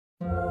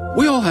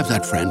We all have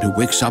that friend who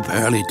wakes up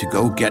early to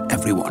go get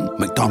everyone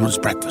McDonald's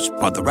breakfast,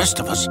 while the rest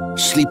of us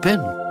sleep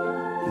in.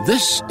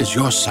 This is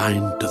your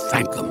sign to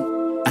thank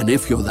them. And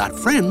if you're that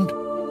friend,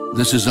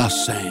 this is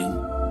us saying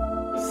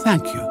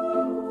thank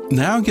you.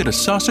 Now get a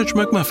sausage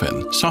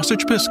McMuffin,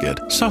 sausage biscuit,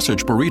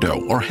 sausage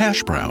burrito, or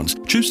hash browns.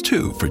 Choose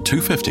 2 for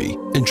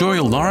 $2.50. Enjoy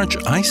a large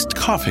iced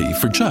coffee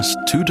for just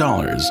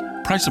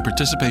 $2. Price and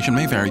participation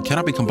may vary.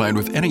 Cannot be combined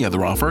with any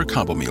other offer or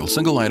combo meal.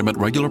 Single item at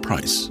regular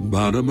price.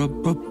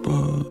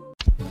 Ba-da-ba-ba-ba.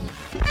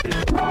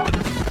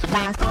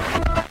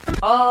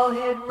 All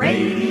Hit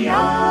Radio.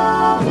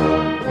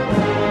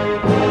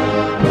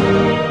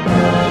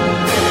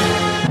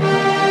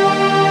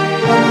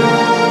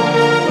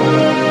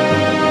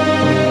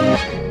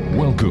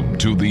 Welcome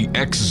to the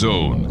X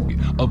Zone,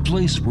 a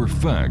place where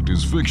fact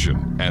is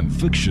fiction and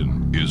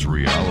fiction is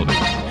reality.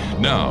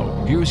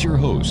 Now, here's your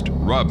host,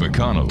 Rob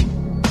McConnell.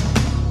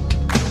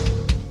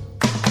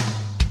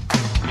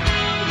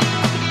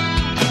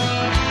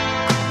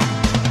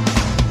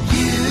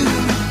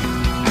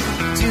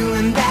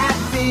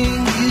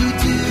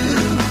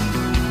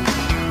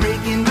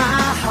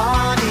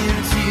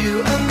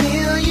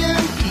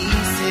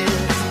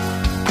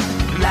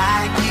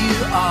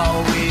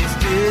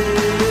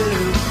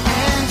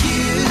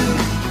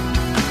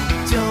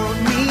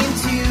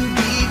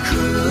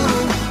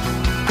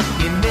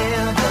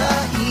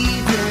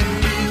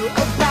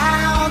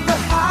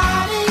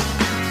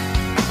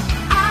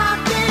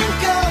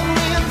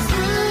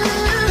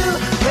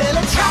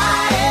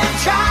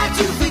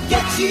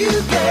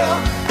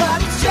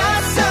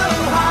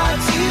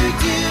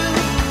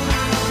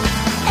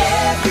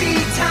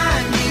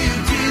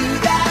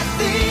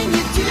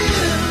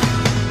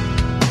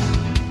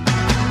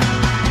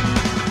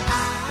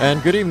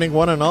 And good evening,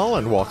 one and all,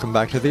 and welcome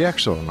back to the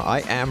X Zone.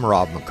 I am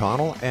Rob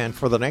McConnell, and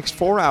for the next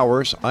 4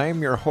 hours, I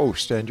am your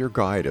host and your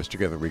guide as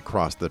together we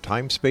cross the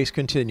time-space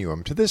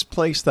continuum to this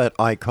place that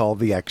I call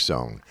the X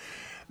Zone.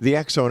 The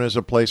X Zone is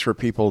a place where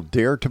people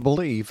dare to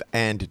believe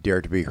and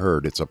dare to be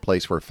heard. It's a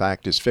place where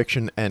fact is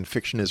fiction and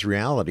fiction is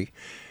reality.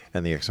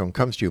 And the X Zone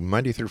comes to you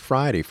Monday through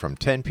Friday from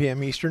 10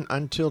 p.m. Eastern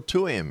until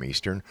 2 a.m.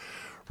 Eastern,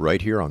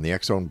 right here on the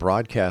X Zone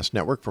Broadcast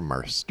Network from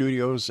our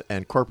studios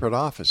and corporate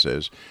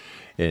offices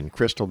in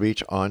Crystal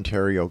Beach,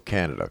 Ontario,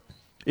 Canada.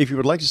 If you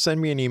would like to send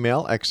me an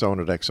email,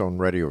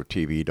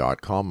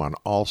 xzone@xzoneradiotv.com, on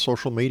all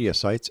social media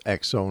sites,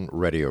 Xzone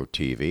Radio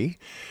TV.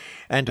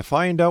 And to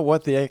find out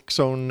what the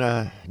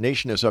Xzone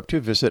Nation is up to,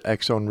 visit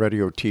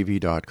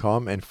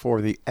xzoneradiotv.com. And for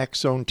the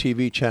Xzone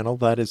TV channel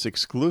that is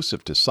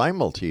exclusive to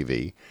Simul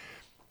TV,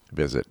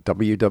 visit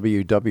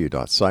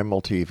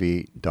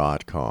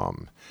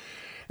www.simultv.com.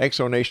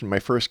 Exo Nation, my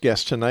first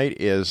guest tonight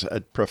is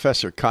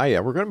Professor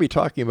Kaya. We're going to be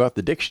talking about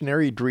the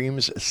dictionary,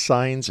 dreams,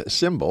 signs,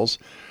 symbols,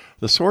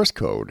 the source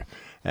code.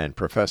 And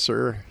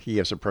he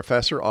is a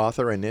professor,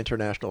 author, and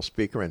international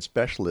speaker and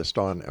specialist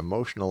on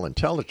emotional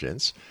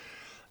intelligence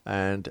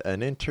and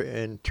an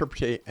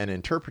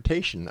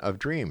interpretation of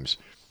dreams,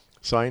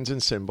 signs,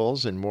 and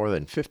symbols in more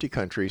than 50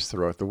 countries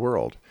throughout the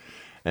world.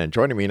 And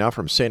joining me now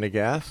from St.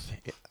 Agathe,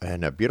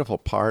 in a beautiful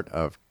part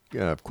of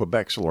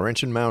Quebec's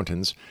Laurentian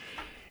Mountains,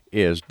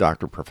 is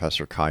Dr.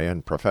 Professor Kaya.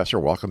 And Professor,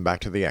 welcome back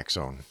to the X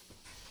Zone.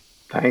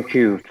 Thank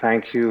you.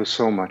 Thank you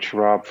so much,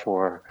 Rob,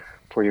 for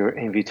your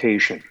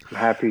invitation. I'm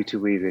happy to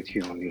be with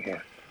you on the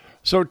air.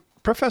 So,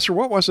 Professor,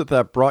 what was it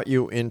that brought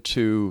you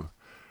into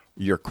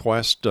your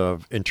quest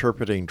of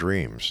interpreting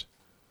dreams?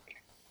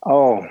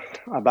 Oh,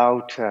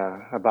 about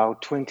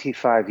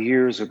 25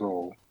 years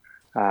ago,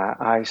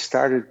 I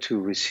started to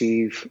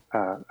receive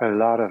a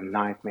lot of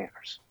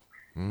nightmares.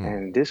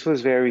 And this was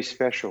very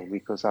special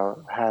because I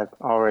had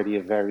already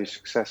a very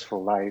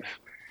successful life.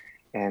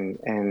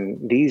 And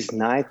these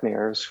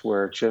nightmares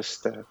were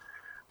just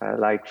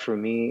like, for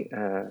me,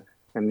 a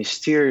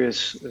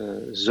mysterious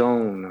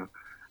zone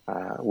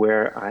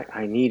where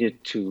I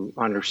needed to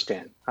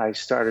understand. I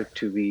started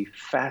to be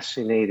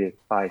fascinated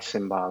by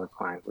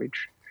symbolic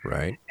language.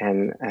 Right.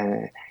 And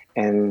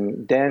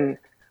then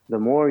the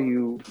more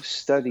you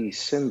study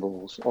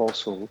symbols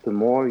also, the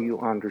more you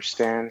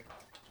understand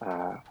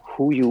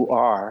who you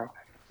are,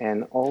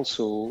 and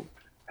also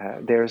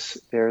there's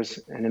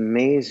an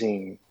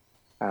amazing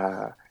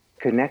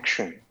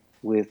connection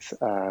with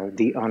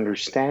the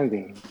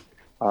understanding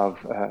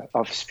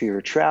of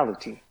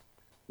spirituality,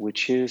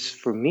 which is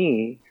for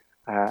me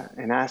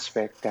an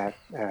aspect that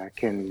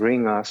can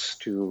bring us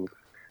to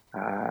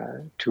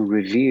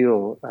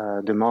reveal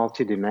the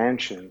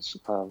multi-dimensions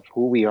of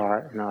who we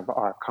are and of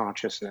our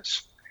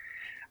consciousness.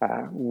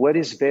 What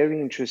is very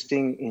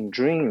interesting in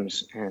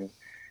dreams, and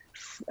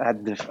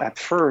at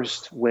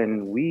first,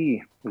 when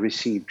we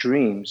receive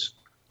dreams,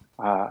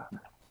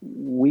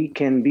 we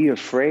can be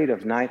afraid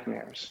of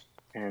nightmares,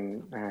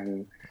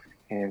 and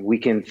we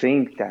can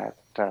think that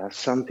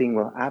something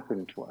will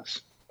happen to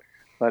us.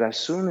 But as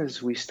soon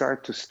as we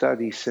start to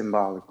study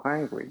symbolic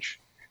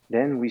language,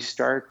 then we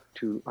start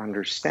to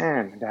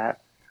understand that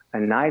a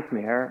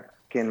nightmare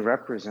can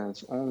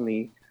represent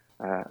only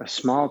a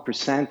small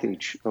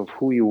percentage of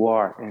who you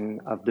are and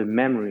of the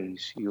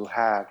memories you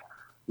have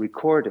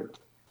recorded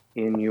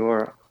in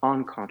your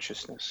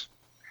unconsciousness.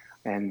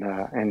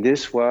 And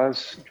this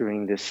was,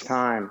 during this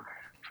time,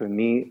 for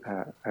me,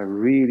 a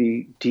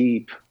really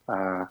deep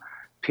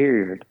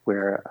period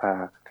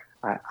where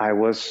I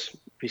was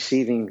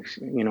receiving,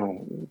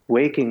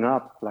 waking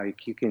up,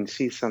 like you can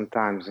see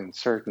sometimes in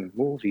certain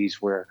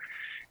movies where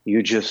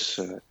you just,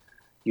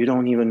 you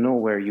don't even know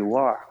where you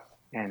are.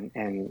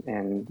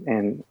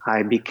 And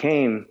I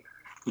became,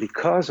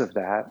 because of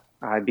that,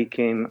 I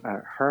became a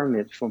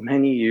hermit for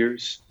many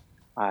years.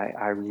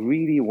 I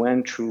really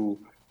went through,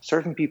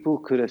 certain people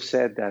could have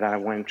said that I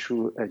went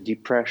through a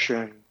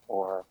depression,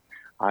 or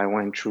I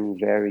went through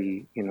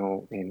very,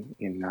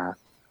 in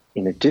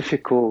a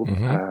difficult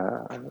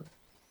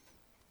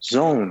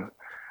zone.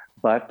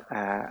 But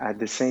at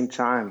the same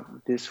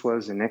time, this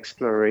was an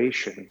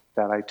exploration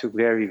that I took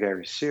very,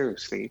 very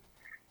seriously.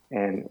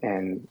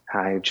 And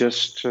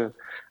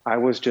I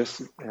was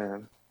just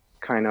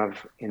kind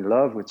of in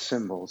love with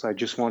symbols. I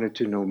just wanted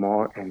to know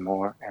more and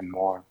more and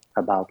more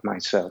about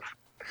myself.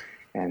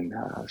 And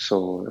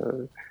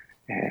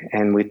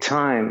and with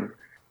time,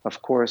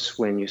 of course,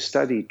 when you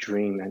study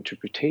dream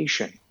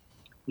interpretation,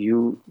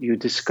 you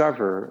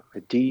discover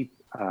a deep,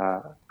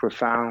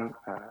 profound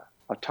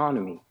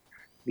autonomy,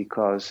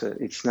 because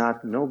it's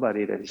not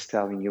nobody that is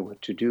telling you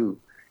what to do.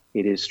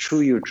 It is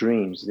through your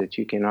dreams that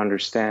you can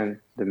understand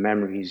the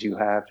memories you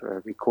have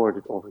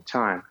recorded over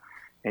time,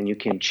 and you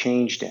can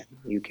change them.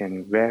 You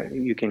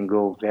can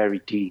go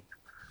very deep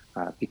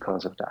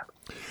because of that.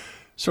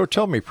 So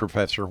tell me,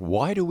 Professor,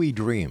 why do we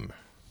dream?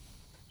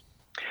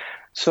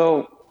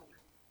 So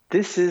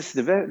this is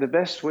the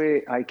best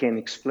way I can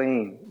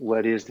explain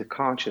what is the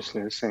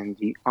consciousness and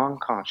the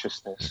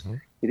unconsciousness. Mm-hmm.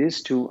 It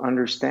is to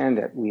understand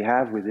that we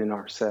have within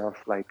ourselves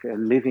like a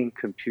living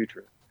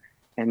computer,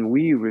 and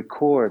we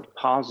record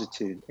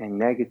positive and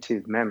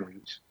negative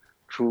memories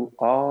through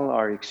all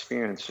our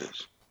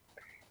experiences.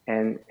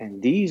 And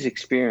these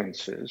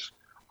experiences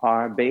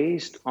are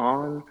based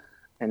on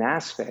an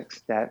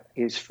aspect that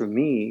is, for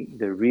me,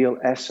 the real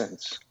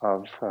essence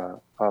of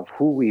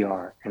who we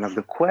are and of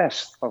the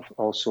quest of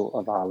also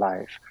of our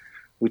life,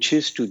 which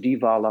is to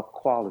develop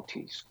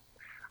qualities.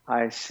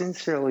 I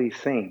sincerely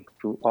think,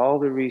 through all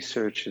the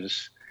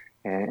researches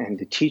and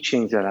the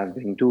teachings that I've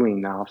been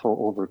doing now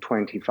for over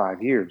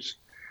 25 years,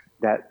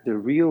 that the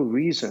real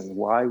reason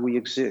why we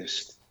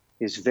exist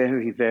is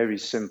very, very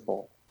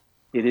simple.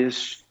 It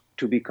is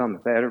to become a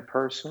better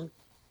person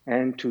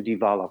and to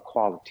develop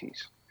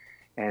qualities.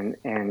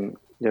 And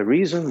the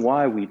reason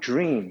why we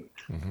dream,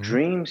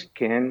 dreams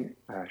can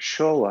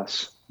show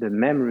us the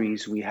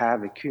memories we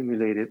have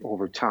accumulated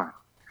over time.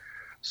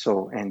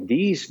 So, and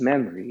these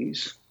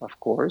memories, of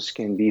course,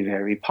 can be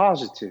very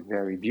positive,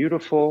 very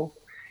beautiful,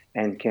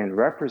 and can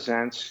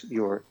represent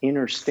your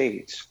inner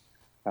states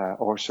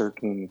or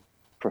certain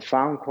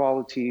profound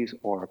qualities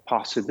or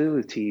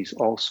possibilities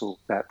also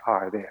that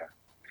are there.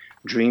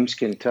 Dreams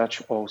can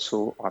touch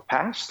also our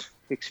past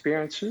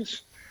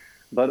experiences,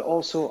 but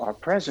also our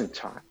present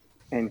time,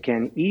 and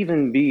can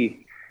even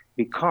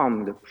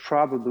become the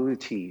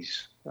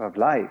probabilities of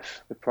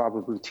life, the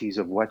probabilities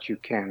of what you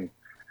can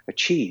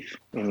achieve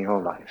in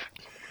your life.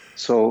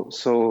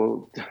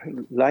 So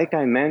like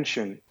I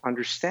mentioned,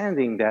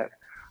 understanding that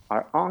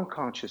our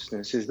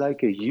unconsciousness is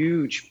like a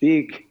huge,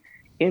 big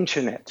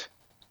internet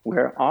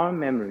where our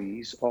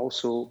memories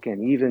also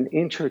can even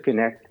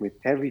interconnect with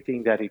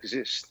everything that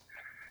exists.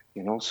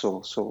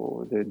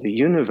 So the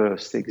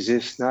universe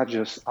exists not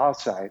just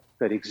outside,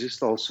 but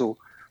exists also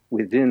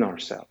within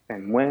ourselves.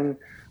 And when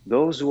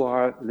those who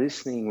are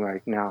listening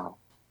right now,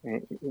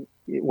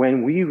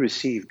 when we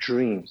receive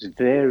dreams,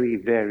 very,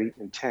 very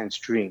intense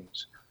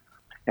dreams,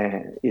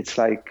 it's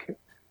like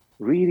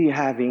really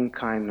having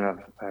kind of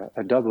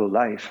a double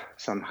life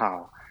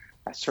somehow.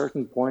 At a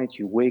certain point,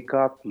 you wake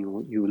up,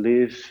 you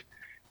live,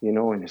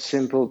 in a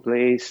simple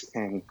place,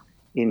 and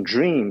in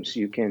dreams,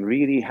 you can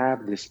really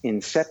have this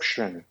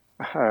inception,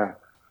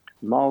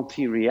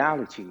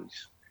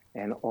 multi-realities,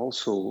 and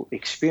also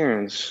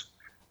experience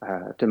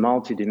the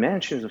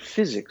multi-dimensions of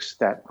physics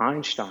that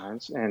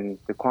Einstein's and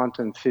the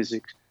quantum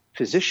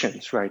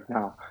physicians right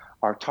now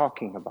are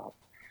talking about.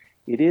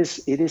 It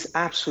is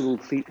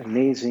absolutely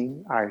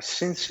amazing. I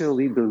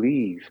sincerely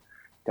believe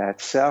that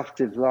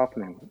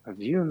self-development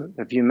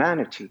of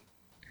humanity,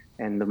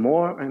 and the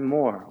more and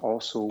more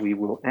also we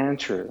will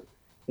enter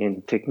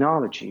in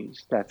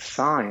technologies, that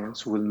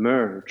science will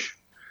merge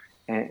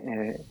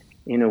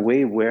in a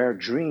way where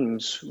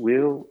dreams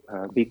will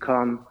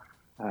become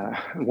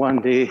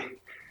one day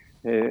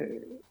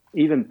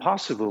even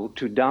possible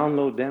to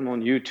download them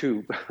on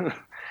YouTube.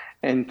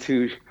 And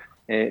to,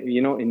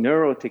 in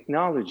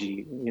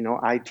neurotechnology,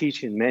 I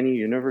teach in many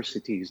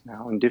universities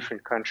now in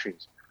different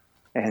countries.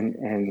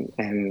 And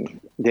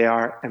there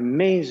are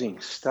amazing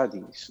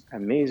studies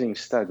in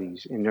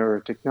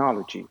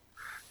neurotechnology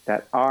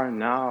that are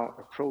now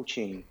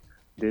approaching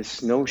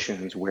these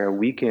notions where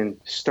we can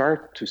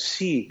start to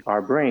see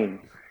our brain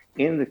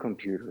in the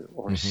computer,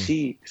 or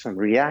see some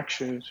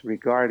reactions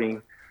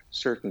regarding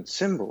certain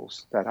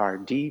symbols that are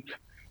deep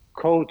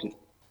coded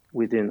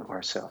within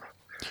ourselves.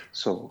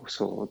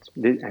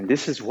 And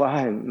this is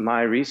why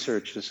my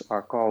researches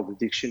are called the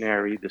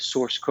dictionary, the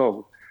source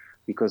code,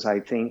 because I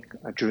think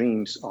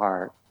dreams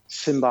are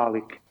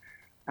symbolic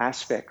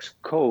aspects,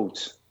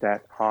 codes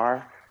that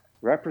are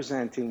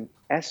representing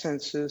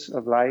essences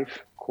of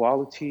life,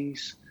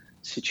 qualities,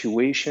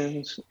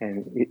 situations,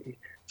 and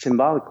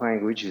symbolic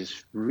language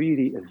is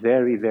really a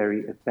very,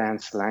 very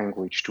advanced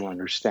language to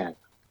understand.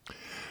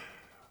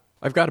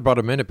 I've got about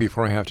a minute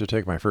before I have to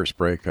take my first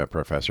break,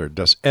 Professor.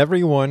 Does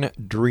everyone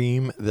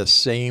dream the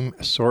same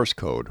source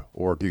code,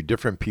 or do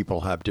different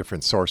people have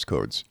different source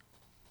codes?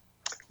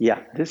 Yeah,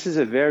 this is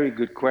a very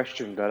good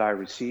question that I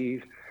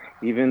receive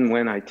even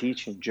when I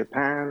teach in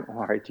Japan,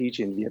 or I teach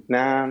in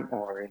Vietnam,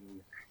 or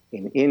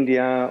in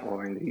India,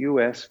 or in the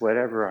US,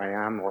 wherever I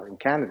am, or in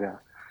Canada.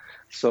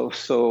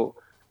 So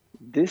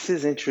this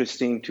is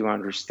interesting to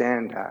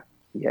understand that,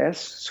 yes,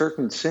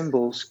 certain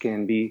symbols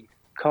can be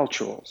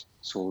cultural.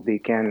 So they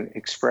can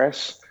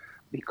express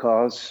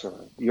because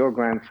your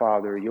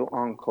grandfather, your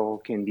uncle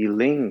can be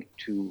linked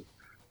to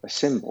a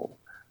symbol.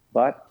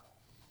 But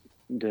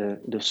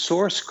the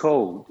source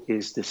code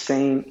is the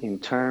same in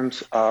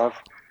terms of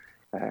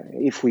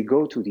if we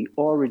go to the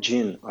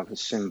origin of a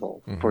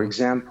symbol. Mm-hmm. For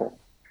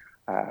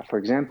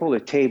example, a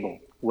table.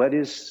 What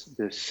is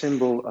the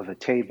symbol of a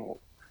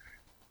table?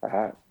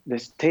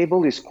 This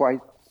table is quite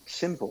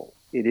simple.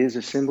 It is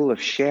a symbol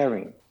of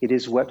sharing. It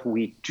is what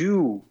we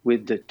do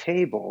with the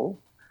table,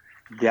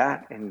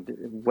 and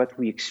what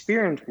we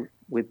experience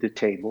with the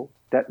table,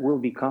 that will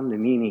become the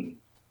meaning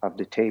of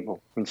the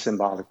table in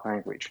symbolic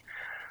language.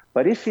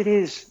 But if it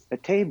is a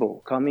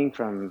table coming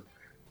from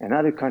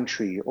another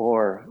country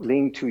or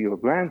linked to your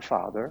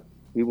grandfather,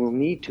 we will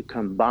need to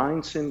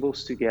combine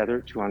symbols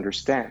together to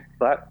understand.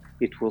 But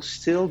it will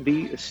still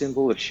be a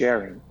symbol of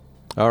sharing.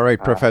 All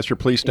right, Professor,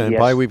 please stand yes.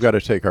 by. We've got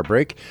to take our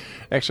break.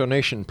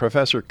 Exonation,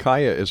 Professor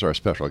Kaya is our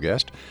special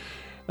guest.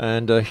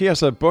 And he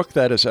has a book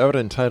that is out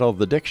entitled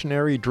The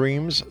Dictionary,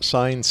 Dreams,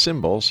 Signs,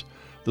 Symbols,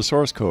 the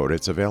source code.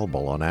 It's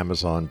available on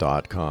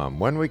Amazon.com.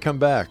 When we come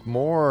back,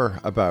 more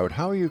about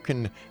how you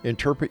can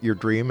interpret your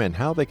dream and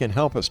how they can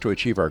help us to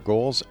achieve our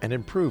goals and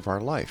improve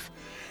our life.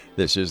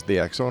 This is The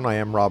X Zone. I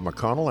am Rob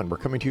McConnell, and we're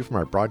coming to you from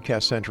our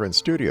broadcast center and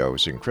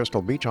studios in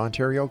Crystal Beach,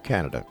 Ontario,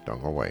 Canada.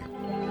 Don't go away.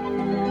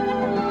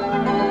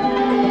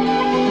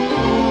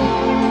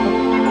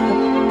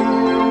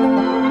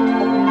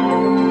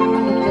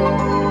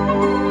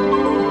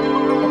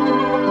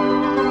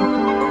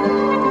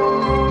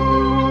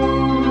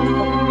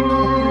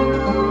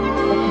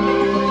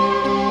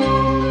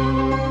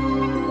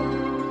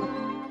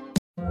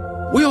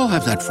 We all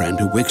have that friend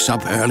who wakes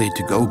up early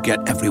to go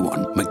get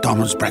everyone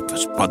McDonald's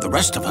breakfast, while the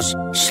rest of us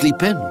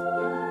sleep in.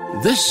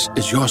 This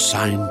is your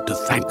sign to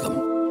thank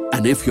them.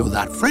 And if you're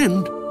that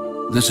friend,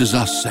 this is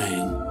us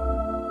saying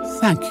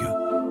thank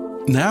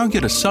you. Now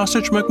get a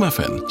sausage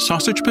McMuffin,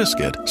 sausage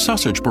biscuit,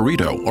 sausage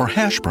burrito, or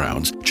hash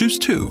browns. Choose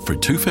 2 for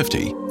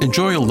 $2.50.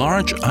 Enjoy a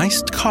large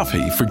iced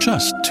coffee for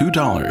just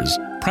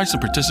 $2. Price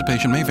and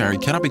participation may vary.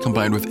 Cannot be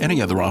combined with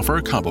any other offer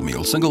or combo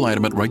meal. Single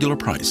item at regular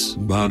price.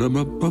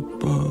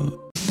 Ba-da-ba-ba-ba.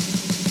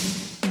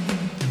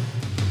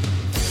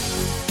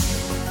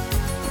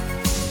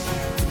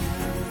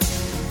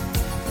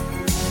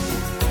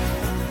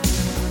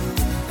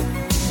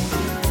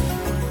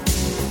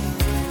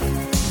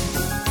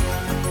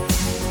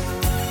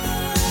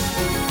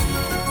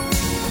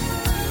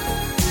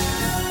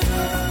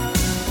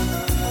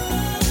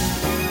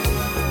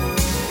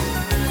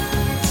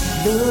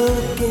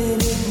 Looking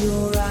in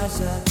your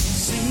eyes, I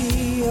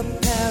see a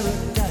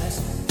paradise.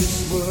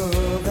 This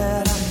world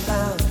that I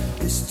found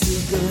is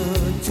too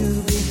good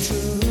to be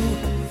true.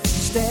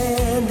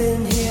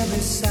 Standing here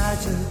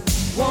beside you,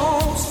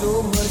 want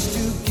so much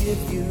to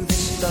give you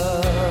this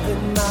love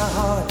in my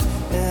heart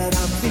that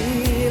I'm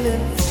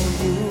feeling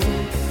for you.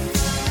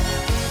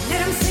 Let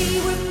them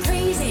say we're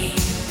crazy.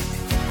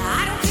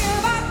 I don't care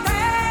about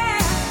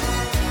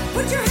that.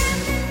 Put your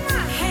hand in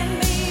my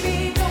hand,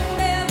 baby. Don't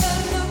ever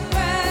look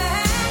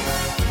back.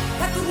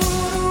 Let the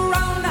world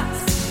around us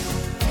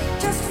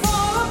just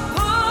fall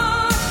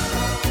apart.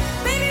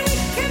 Baby, we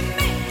can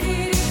make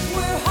it if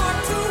we're heart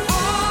to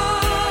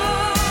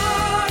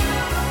heart.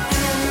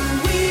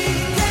 And we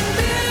can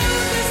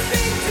build this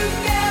thing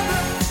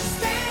together.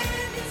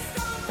 Standing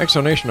strong.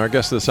 Exonation, our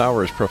guest this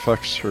hour is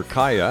Professor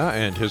Kaya,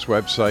 and his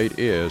website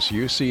is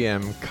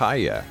UCM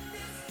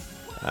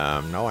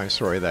No, I'm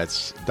sorry,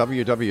 that's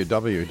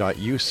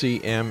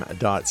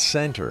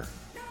www.ucm.center.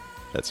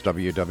 That's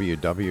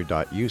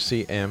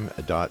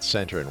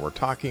www.ucm.center. And we're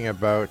talking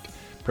about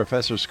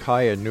Professor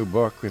Kaya's new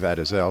book that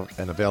is out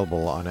and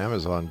available on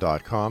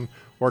Amazon.com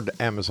or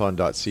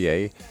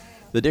Amazon.ca,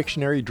 The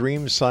Dictionary,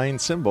 Dreams,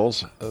 Signs,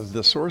 Symbols,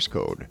 the source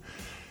code.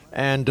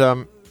 And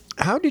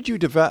how did you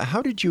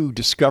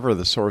discover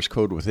the source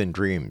code within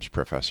dreams,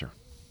 Professor?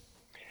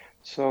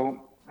 So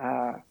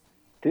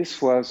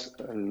this was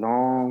a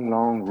long,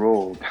 long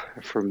road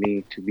for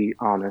me, to be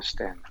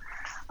honest. And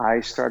I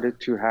started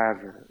to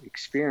have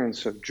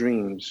experience of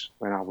dreams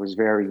when I was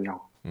very young.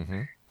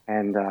 Mm-hmm.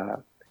 And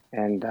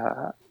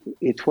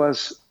it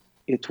was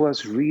it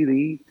was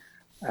really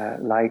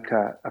like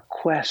a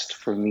quest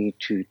for me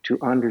to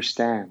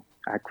understand.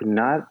 I could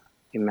not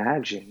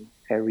imagine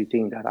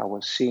everything that I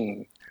was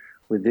seeing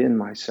within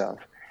myself,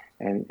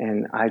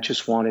 and I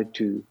just wanted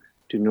to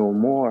know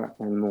more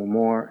and know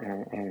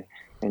more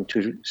and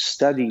to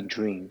study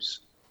dreams.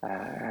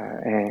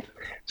 And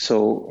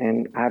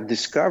I've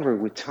discovered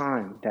with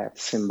time that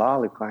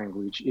symbolic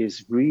language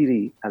is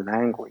really a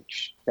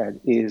language that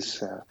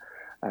is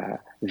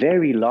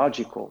very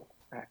logical,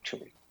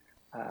 actually.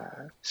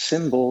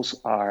 Symbols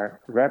are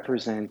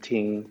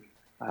representing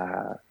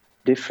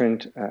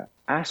different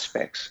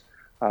aspects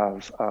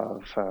of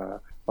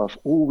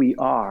who we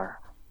are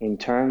in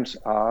terms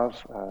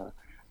of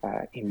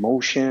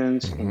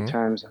emotions, in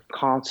terms of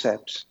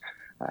concepts.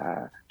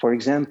 For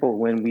example,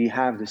 when we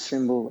have the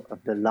symbol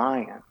of the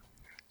lion,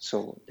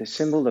 so the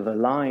symbol of a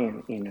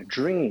lion in a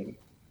dream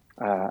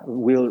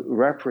will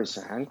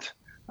represent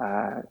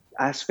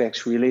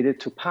aspects related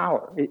to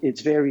power.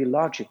 It's very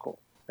logical.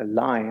 A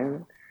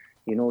lion,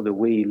 the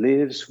way he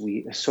lives,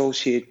 we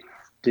associate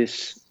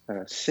this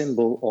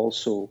symbol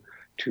also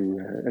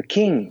to a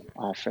king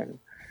often.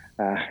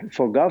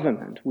 For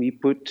government, we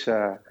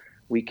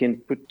can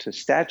put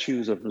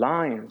statues of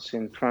lions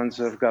in front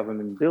of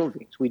government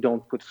buildings. We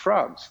don't put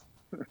frogs.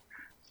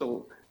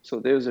 So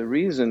there's a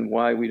reason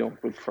why we don't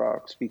put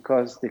frogs,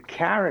 because the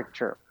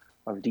character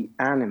of the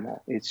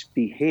animal, its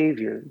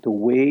behavior, the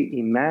way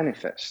it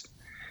manifests.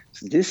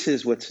 So this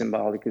is what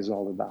symbolic is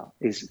all about,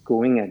 is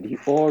going at the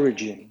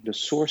origin. The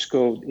source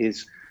code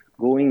is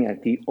going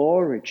at the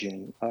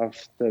origin of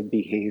the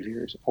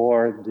behaviors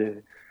or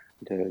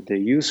the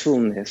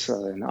usefulness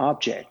of an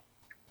object.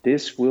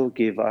 This will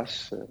give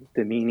us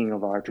the meaning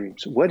of our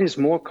dreams. What is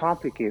more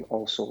complicated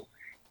also,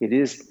 it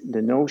is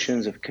the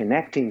notions of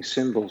connecting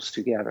symbols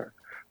together.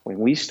 When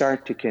we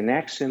start to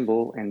connect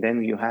symbol, and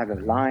then you have a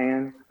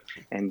lion,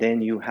 and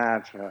then you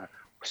have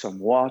some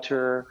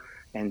water,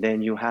 and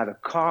then you have a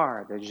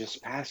car that's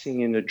just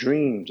passing in a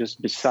dream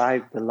just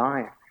beside the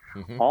lion.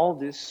 All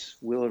this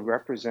will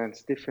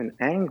represent different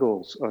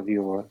angles of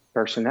your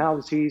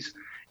personalities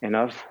and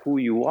of who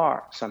you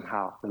are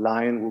somehow. The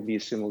lion will be a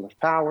symbol of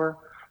power.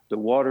 The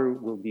water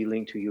will be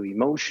linked to your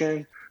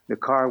emotion. The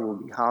car will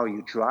be how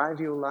you drive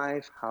your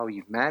life, how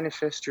you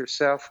manifest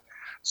yourself.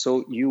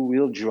 So you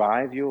will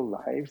drive your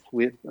life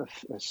with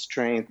a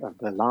strength of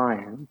the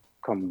lion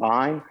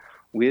combined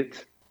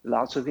with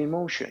lots of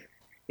emotion.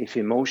 If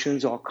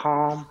emotions are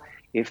calm,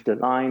 if the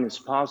lion is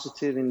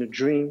positive in the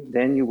dream,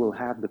 then you will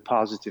have the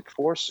positive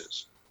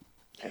forces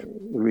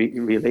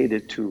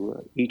related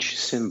to each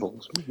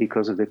symbol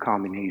because of the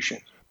combination.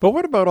 But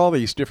what about all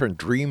these different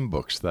dream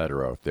books that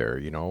are out there?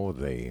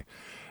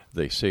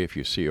 They say if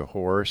you see a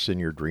horse in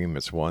your dream,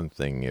 it's one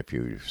thing. If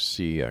you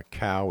see a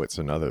cow, it's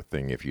another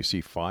thing. If you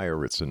see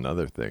fire, it's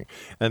another thing.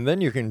 And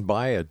then you can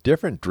buy a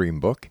different dream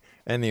book,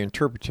 and the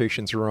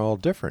interpretations are all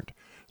different.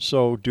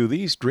 So do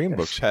these dream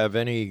books have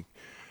any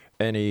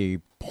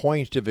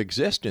point of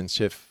existence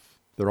if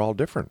they're all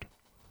different?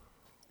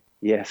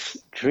 Yes,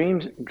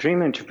 dream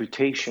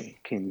interpretation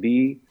can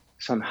be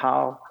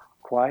somehow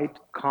quite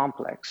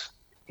complex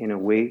in a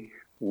way,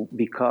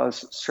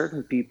 because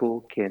certain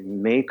people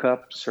can make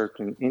up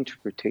certain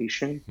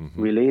interpretation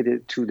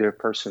related to their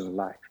personal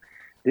life.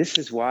 This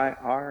is why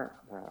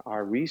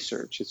our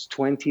research, it's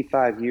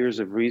 25 years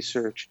of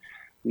research.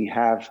 We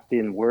have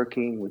been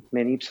working with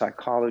many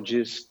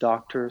psychologists,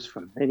 doctors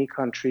from many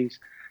countries.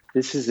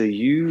 This is a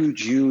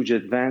huge, huge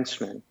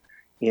advancement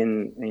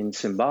in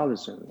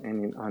symbolism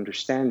and in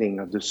understanding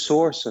of the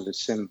source of a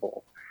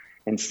symbol,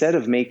 instead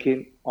of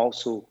making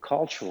also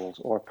cultural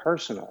or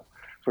personal.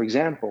 For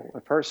example, a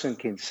person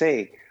can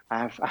say,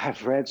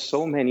 I've read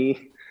so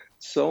many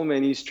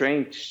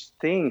strange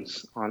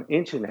things on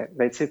internet.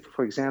 Let's say,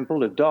 for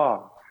example, a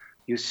dog.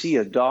 You see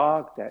a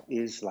dog that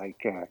is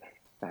like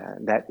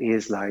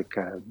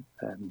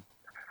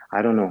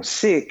I don't know,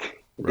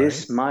 sick. Right.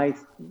 This might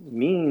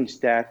means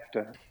that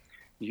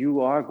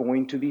you are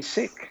going to be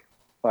sick,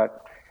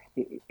 but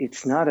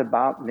it's not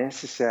about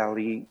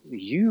necessarily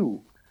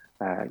you.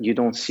 You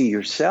don't see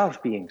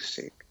yourself being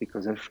sick,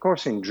 because of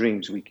course in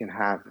dreams we can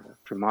have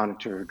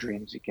premonitory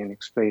dreams. You can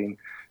explain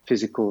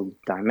physical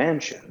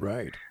dimension.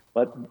 Right.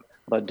 But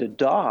a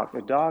dog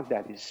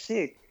that is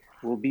sick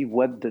will be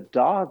what the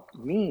dog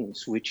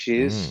means, which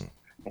is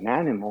an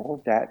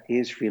animal that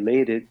is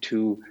related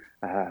to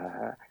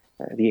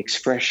the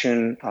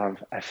expression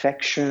of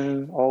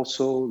affection,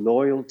 also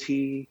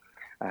loyalty.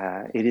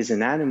 It is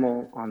an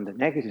animal on the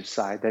negative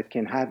side that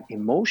can have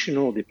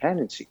emotional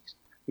dependencies,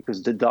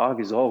 because the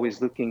dog is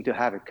always looking to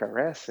have a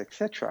caress,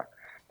 etc.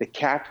 The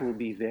cat will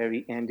be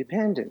very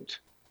independent,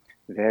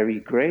 very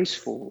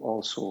graceful,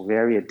 also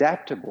very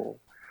adaptable.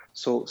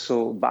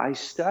 So by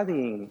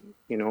studying,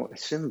 a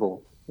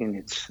symbol in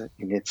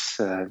its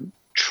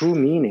true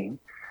meaning,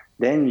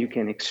 then you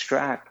can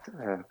extract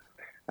a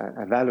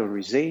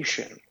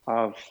valorization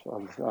of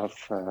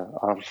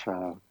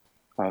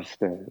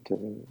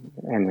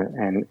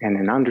and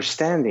an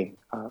understanding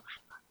of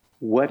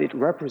what it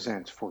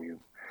represents for you.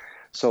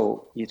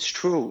 So it's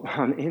true,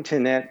 on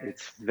internet,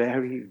 it's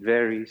very,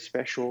 very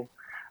special.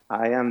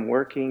 I am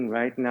working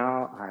right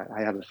now.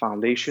 I have a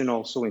foundation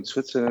also in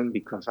Switzerland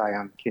because I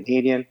am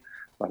Canadian,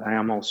 but I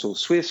am also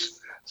Swiss.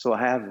 So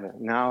I have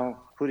now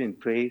put in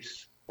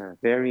place a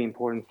very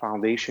important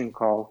foundation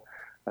called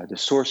the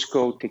Source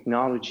Code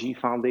Technology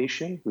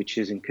Foundation, which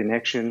is in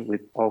connection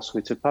with also,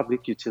 it's a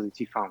public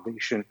utility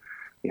foundation.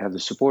 We have the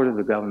support of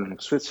the government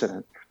of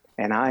Switzerland.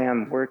 And I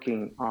am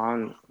working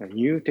on a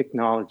new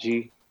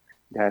technology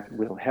that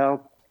will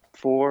help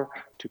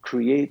to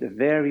create a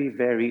very,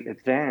 very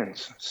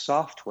advanced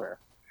software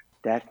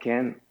that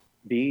can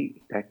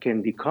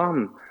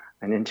become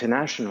an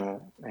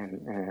international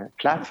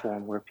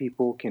platform where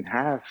people can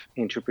have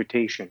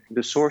interpretation.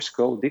 The source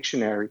code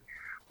dictionary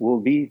will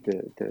be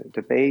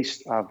the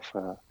base of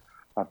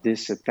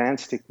this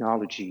advanced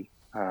technology,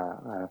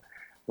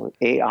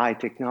 AI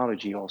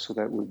technology also,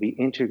 that will be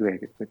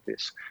integrated with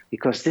this,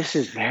 because this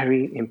is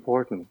very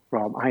important,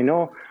 Rob. I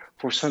know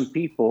for some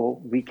people,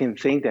 we can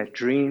think that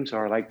dreams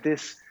are like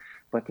this,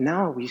 but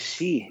now we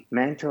see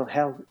mental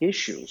health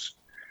issues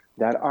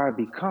that are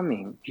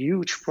becoming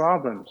huge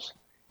problems,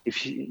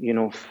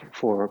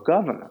 for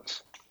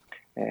governments.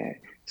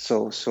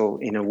 So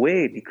in a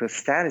way, because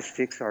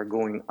statistics are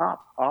going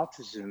up,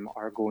 autism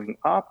are going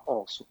up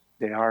also.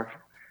 They are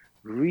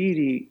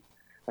really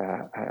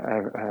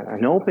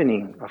an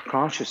opening of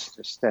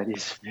consciousness that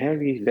is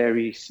very,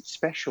 very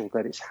special,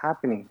 that is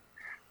happening.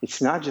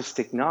 It's not just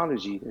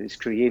technology that is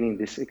creating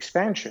this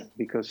expansion,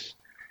 because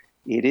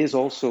it is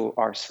also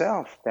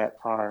ourselves that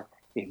are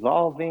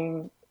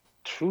evolving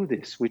through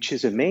this, which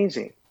is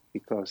amazing,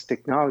 because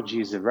technology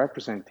is a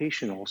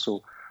representation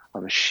also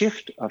of a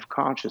shift of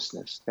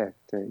consciousness that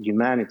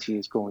humanity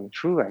is going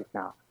through right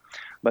now.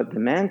 But the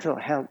mental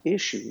health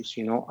issues,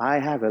 I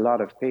have a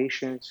lot of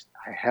patients.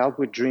 I help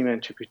with dream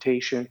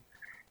interpretation,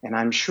 and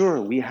I'm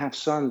sure we have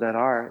some that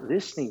are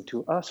listening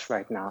to us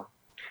right now.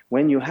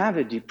 When you have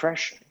a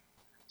depression,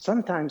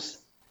 sometimes,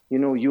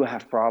 you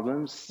have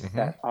problems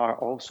that are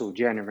also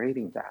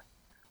generating that.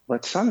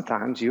 But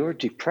sometimes your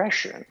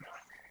depression,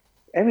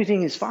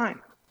 everything is fine.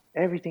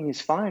 Everything is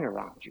fine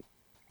around you.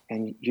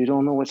 And you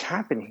don't know what's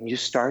happening. You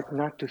start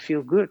not to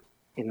feel good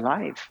in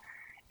life.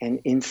 And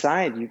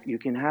inside, you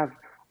can have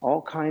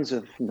all kinds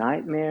of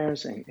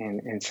nightmares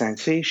and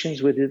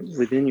sensations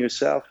within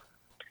yourself.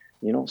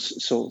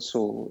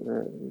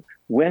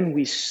 When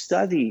we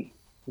study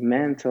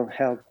mental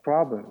health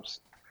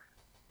problems,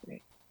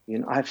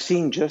 I've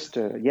seen just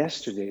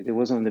yesterday, there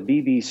was on the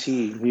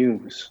BBC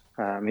News,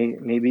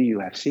 maybe you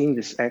have seen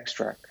this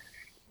extract.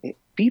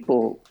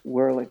 People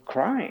were like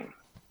crying,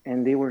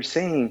 and they were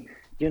saying,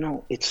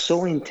 it's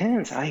so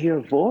intense. I hear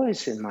a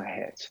voice in my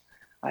head.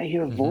 I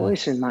hear a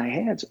voice in my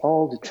head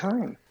all the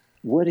time.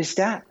 What is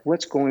that?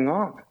 What's going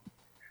on?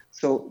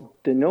 So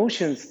the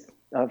notions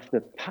of the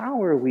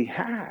power we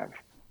have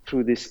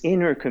through this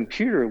inner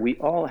computer we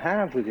all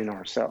have within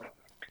ourselves,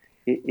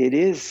 it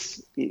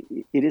is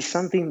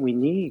something we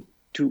need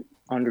to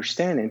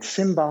understand. In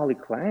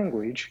symbolic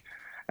language,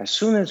 as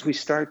soon as we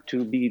start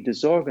to be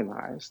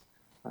disorganized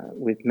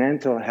with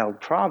mental health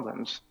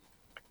problems,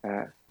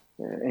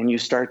 and you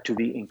start to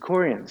be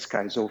incoherent,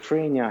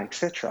 schizophrenia,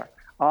 etc.,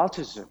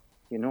 autism,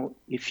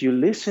 if you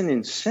listen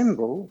in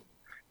symbol,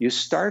 you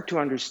start to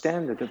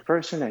understand that the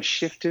person has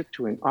shifted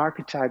to an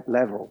archetype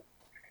level.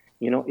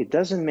 It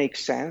doesn't make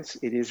sense.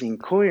 It is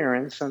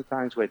incoherent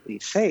sometimes what they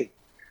say.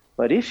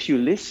 But if you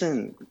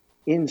listen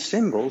in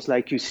symbols,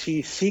 like you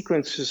see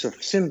sequences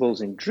of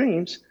symbols in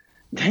dreams,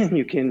 then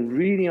you can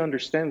really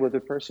understand what the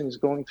person is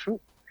going through.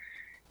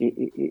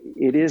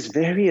 It is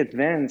very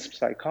advanced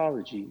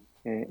psychology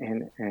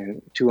and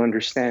to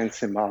understand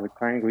symbolic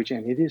language,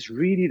 and it is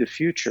really the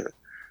future,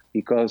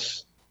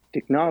 because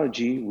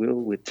technology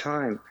will, with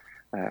time,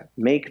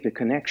 make the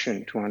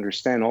connection to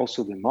understand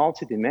also the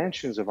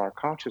multi-dimensions of our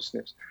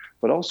consciousness,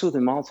 but also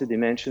the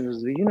multi-dimensions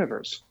of the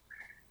universe.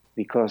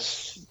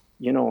 Because,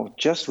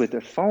 just with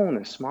a phone,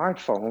 a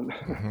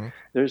smartphone,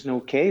 there's no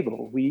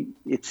cable.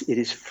 It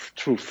is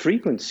through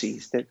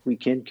frequencies that we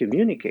can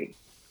communicate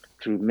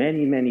through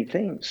many, many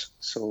things.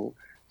 So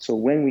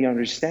when we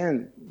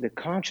understand the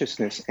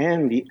consciousness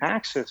and the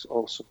access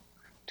also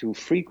to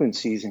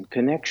frequencies and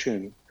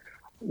connection,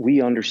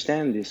 we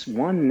understand this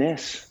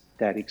oneness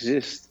that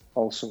exists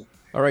also.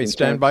 All right,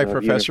 stand by,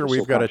 Professor.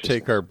 We've got to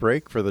take our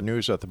break for the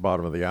news at the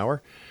bottom of the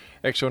hour.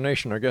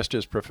 Exonation, our guest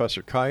is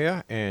Professor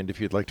Kaya, and if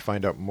you'd like to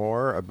find out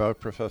more about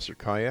Professor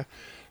Kaya,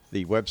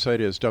 the website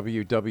is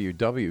www.ucm.center,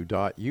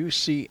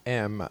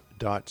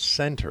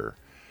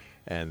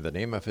 and the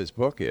name of his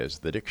book is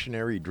The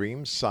Dictionary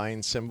Dreams,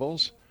 Signs,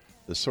 Symbols,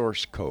 The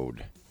Source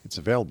Code. It's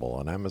available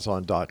on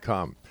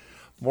Amazon.com.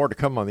 More to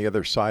come on the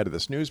other side of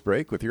this news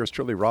break with yours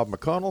truly, Rob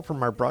McConnell,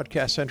 from our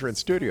broadcast center and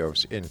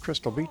studios in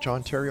Crystal Beach,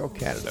 Ontario,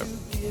 Canada.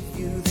 Give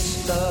you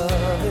this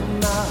love in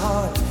my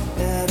heart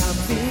that I'm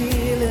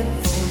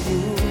feeling for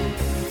you.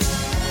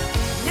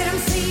 Let 'em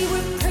say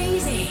we're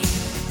crazy.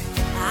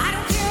 I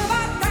don't care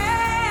about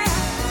that.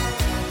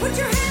 Put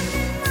your hand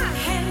in my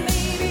hand,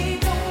 baby.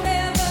 Don't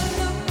ever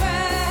look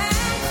back.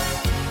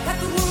 Got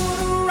the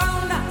world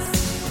around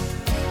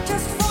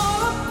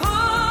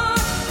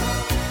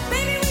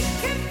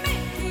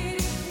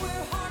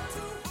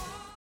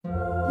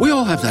We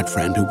all have that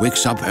friend who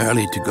wakes up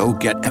early to go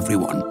get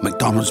everyone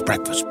McDonald's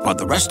breakfast, while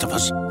the rest of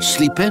us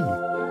sleep in.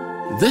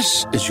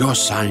 This is your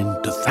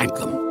sign to thank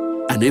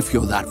them. And if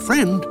you're that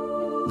friend,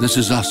 this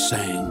is us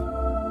saying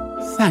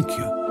thank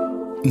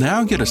you.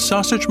 Now get a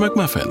sausage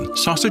McMuffin,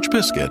 sausage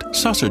biscuit,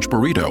 sausage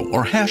burrito,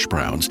 or hash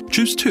browns.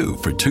 Choose 2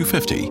 for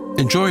 $2.50.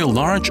 Enjoy a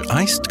large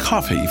iced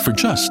coffee for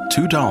just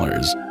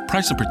 $2.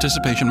 Price and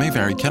participation may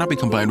vary. Cannot be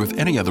combined with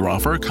any other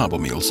offer or combo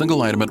meal.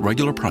 Single item at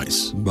regular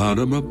price.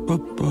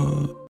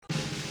 Ba-da-ba-ba-ba.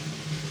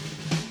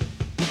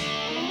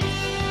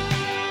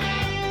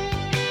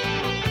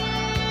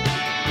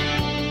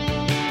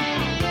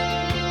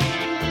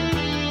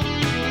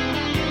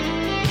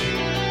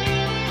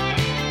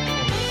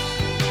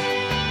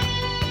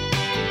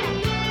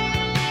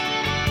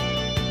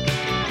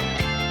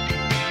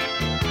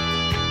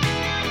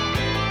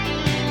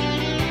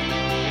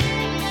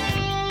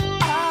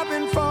 I've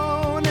been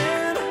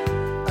phoning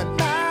a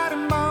night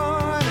and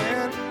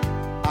morning.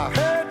 I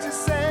heard you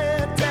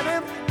say, tell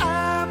him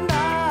I'm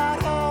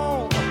not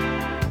home.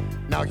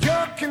 Now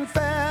you're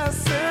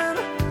confessing,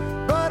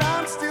 but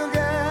I'm still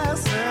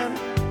guessing.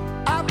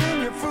 I've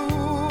been your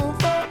fool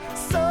for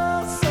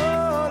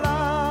so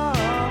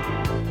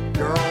long.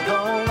 Girl,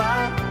 don't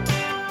lie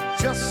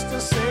just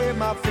to save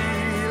my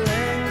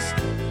feelings.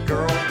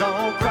 Girl,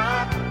 don't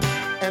cry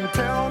and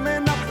tell me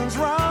nothing's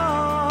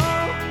wrong.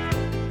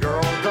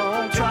 Girl,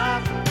 don't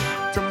try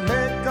to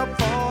make up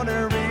for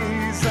the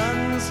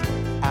reasons.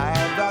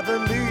 I'd rather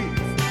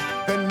leave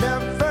than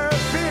never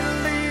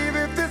believe.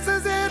 If this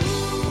is it,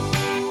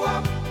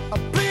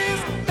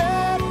 please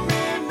let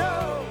me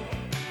know.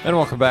 And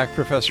welcome back.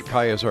 Professor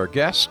Kaya is our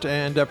guest.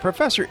 And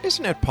Professor,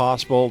 isn't it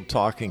possible,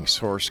 talking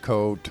source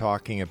code,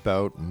 talking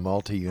about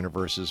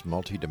multi-universes,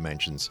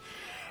 multi-dimensions,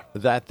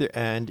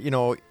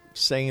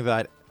 saying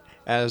that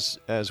as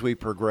we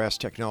progress,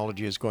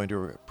 technology is going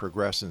to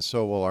progress, and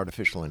so will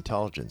artificial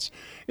intelligence.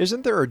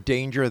 Isn't there a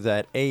danger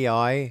that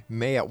AI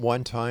may at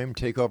one time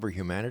take over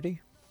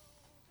humanity?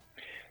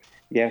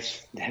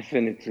 Yes,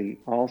 definitely.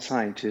 All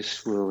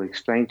scientists will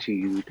explain to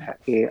you that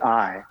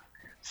AI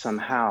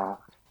somehow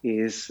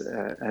is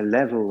a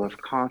level of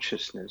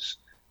consciousness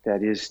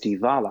that is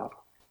developed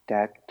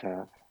that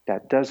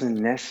doesn't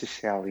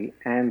necessarily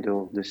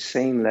handle the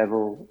same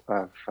level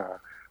of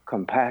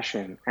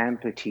compassion,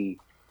 empathy,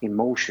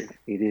 emotion.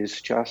 It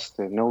is just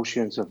the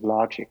notions of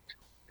logic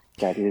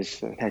that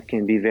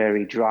can be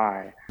very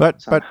dry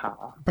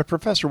somehow. But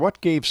Professor, what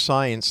gave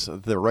science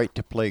the right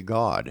to play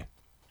God?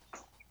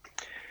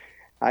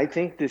 I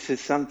think this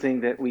is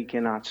something that we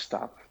cannot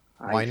stop.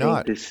 Why I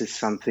not? think this is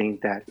something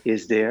that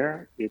is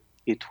there. It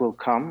will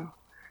come.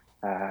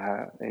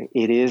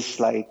 It is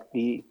like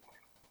the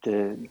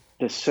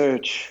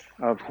search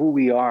of who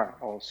we are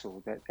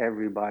also that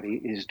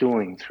everybody is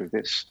doing through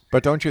this.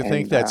 But don't you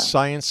think that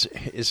science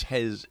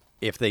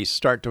if they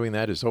start doing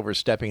that, is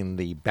overstepping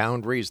the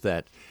boundaries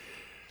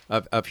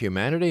of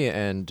humanity?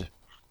 And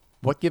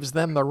what gives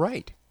them the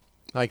right?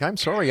 Like, I'm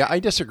sorry, I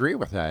disagree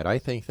with that. I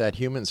think that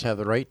humans have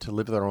the right to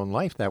live their own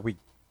life, that we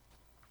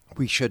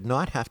should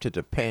not have to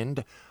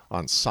depend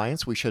on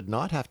science, we should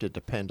not have to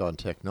depend on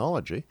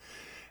technology,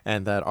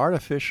 and that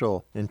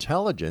artificial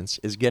intelligence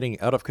is getting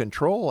out of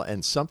control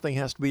and something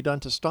has to be done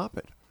to stop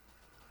it.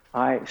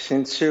 I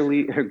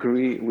sincerely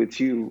agree with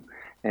you,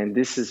 and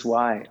this is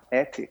why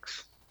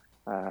ethics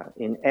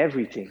in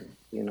everything,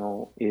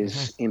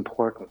 is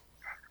important.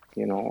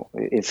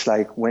 It's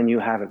like when you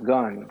have a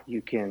gun,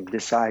 you can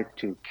decide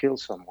to kill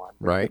someone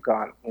with a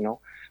gun,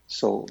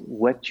 So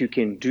what you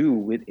can do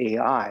with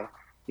AI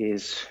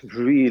is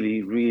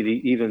really, really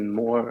even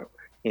more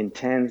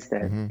intense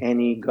than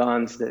any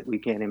guns that we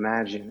can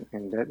imagine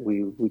and that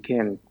we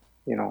can,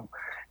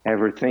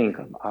 ever think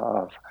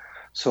of.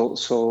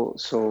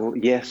 So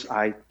yes,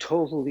 I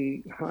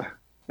totally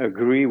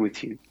agree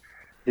with you.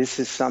 This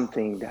is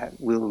something that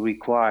will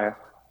require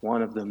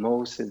one of the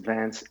most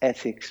advanced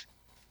ethics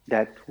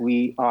that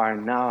we are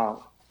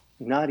now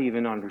not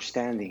even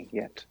understanding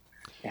yet.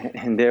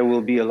 And there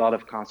will be a lot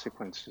of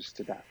consequences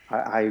to that.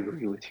 I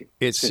agree with you.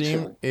 It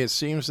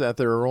seems that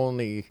there are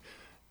only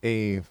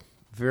a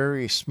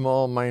very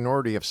small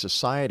minority of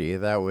society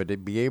that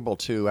would be able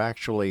to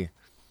actually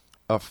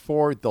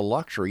afford the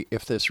luxury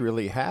if this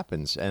really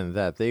happens, and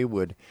that they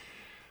would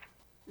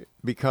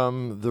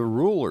become the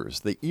rulers,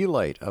 the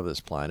elite of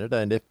this planet.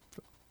 And if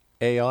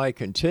AI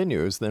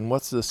continues, then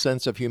what's the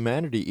sense of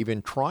humanity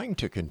even trying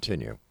to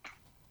continue?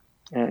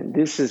 And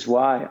this is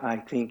why I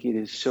think it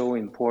is so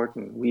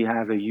important. We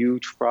have a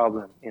huge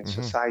problem in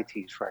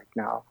societies right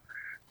now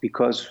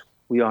because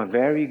we are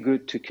very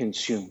good to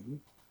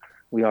consume.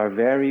 We are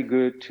very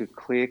good to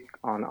click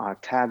on our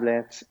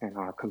tablets and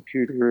our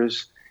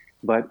computers,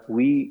 but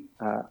we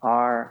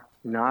are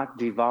not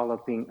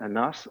developing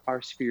enough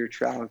our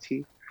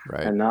spirituality,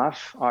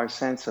 enough our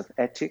sense of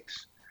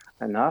ethics,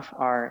 enough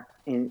our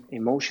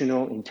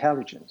emotional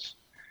intelligence.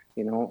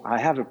 I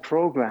have a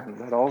program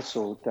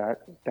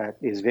that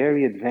is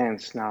very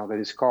advanced now that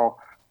is called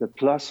the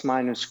Plus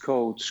Minus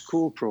Code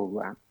School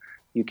Program.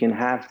 You can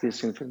have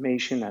this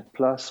information at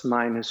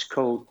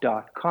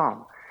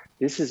plusminuscode.com.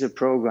 This is a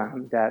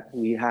program that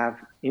we have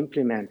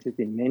implemented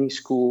in many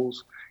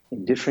schools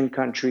in different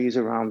countries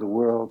around the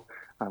world.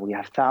 We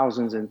have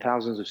thousands and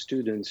thousands of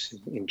students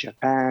in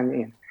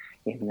Japan,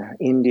 in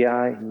India,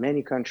 in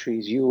many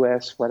countries,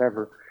 US,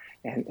 whatever.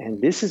 And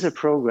this is a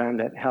program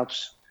that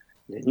helps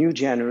the new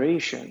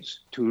generations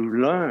to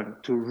learn,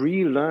 to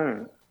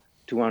relearn,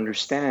 to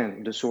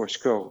understand the source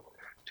code,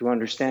 to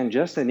understand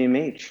just an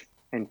image,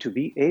 and to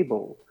be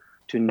able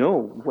to know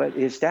what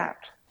is that.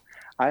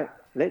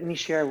 Let me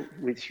share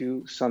with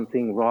you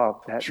something,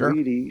 Rob, that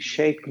really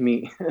shaped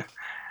me.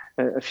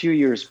 A few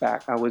years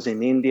back, I was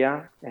in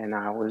India, and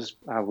I was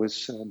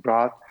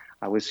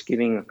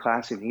giving a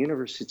class in the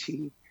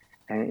university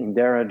in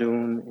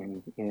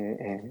Dehradun,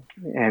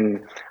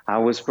 and I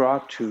was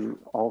brought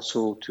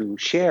to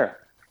share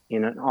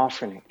in an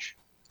orphanage.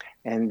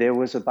 And there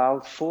was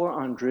about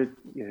 400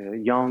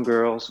 young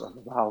girls of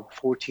about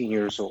 14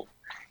 years old.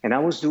 And I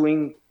was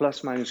doing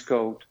plus minus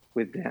code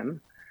with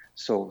them.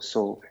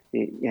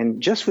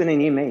 And just with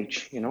an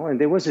image, and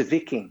there was a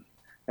Viking,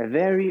 a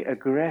very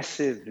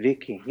aggressive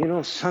Viking,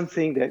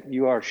 something that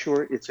you are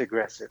sure it's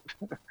aggressive.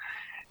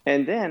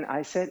 And then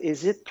I said,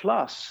 is it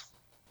plus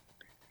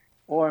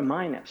or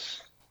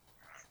minus?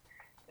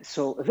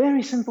 So a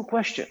very simple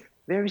question.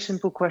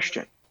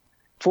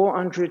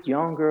 400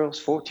 young girls,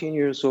 14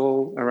 years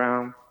old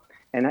around.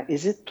 And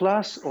is it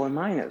plus or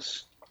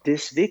minus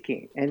this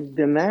Viking? And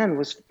the man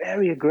was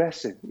very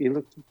aggressive. He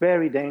looked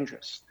very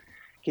dangerous.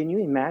 Can you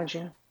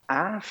imagine?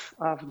 Half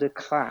of the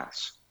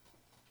class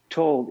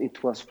told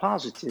it was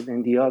positive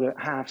and the other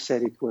half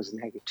said it was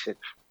negative.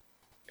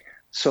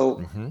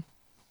 So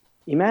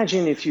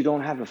imagine if you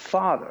don't have a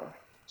father.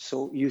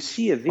 So you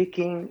see a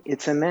Viking,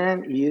 it's a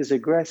man, he is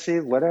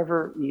aggressive,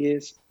 whatever he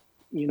is,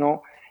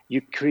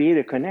 you create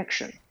a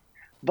connection.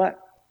 But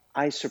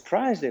I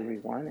surprised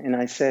everyone and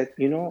I said,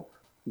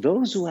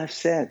 those who have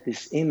said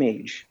this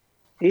image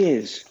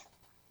is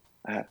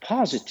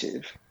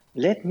positive,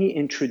 let me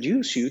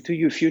introduce you to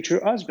your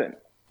future husband.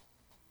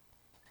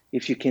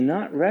 If you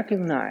cannot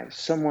recognize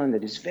someone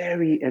that is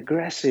very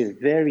aggressive,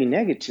 very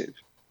negative,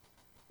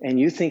 and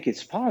you think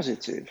it's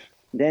positive,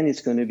 then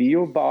it's going to be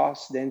your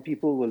boss, then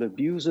people will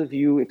abuse of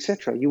you,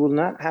 etc. You will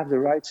not have the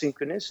right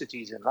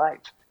synchronicities in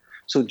life.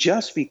 So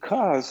just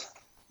because,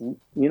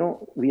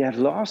 we have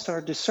lost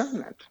our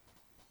discernment,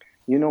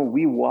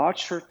 we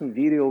watch certain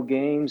video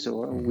games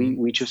or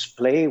we just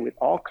play with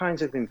all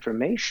kinds of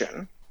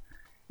information.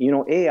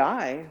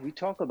 AI, we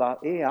talk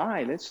about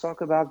AI, let's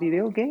talk about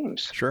video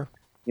games. Sure.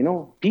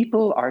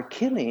 People are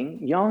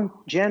killing, young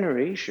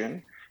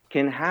generation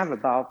can have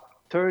about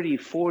 30,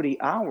 40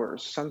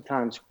 hours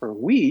sometimes per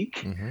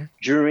week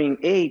during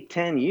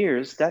 8-10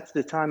 years. That's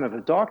the time of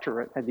a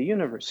doctorate at the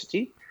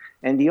university.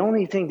 And the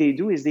only thing they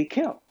do is they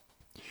kill.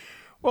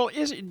 Well,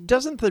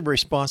 doesn't the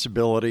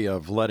responsibility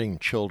of letting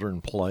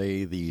children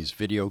play these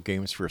video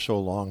games for so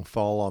long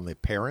fall on the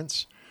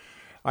parents?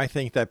 I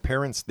think that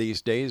parents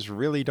these days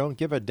really don't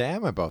give a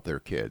damn about their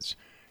kids.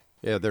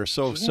 Yeah, they're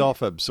so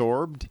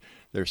self-absorbed.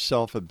 They're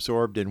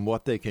self-absorbed in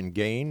what they can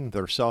gain.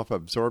 They're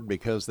self-absorbed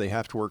because they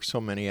have to work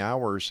so many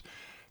hours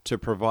to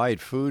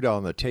provide food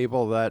on the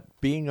table that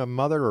being a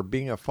mother or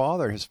being a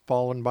father has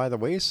fallen by the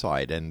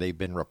wayside, and they've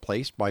been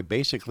replaced by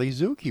basically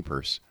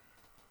zookeepers.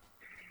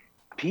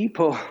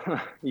 People,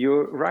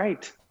 you're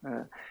right.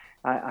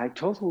 I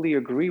totally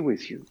agree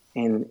with you.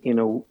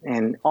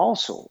 And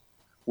also,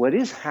 what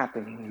is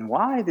happening and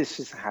why this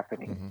is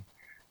happening,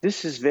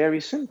 this is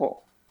very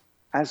simple.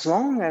 As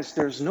long as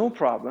there's no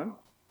problem,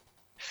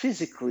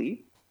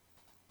 physically,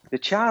 the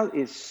child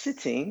is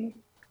sitting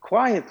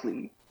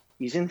quietly,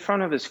 he's in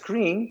front of a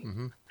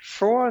screen,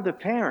 for the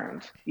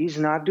parent, he's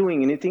not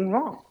doing anything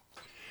wrong.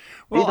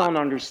 Well, they don't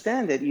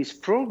understand that he's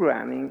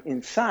programming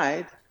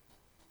inside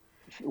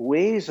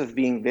ways of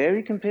being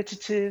very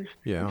competitive,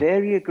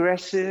 very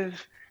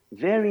aggressive,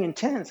 very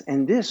intense.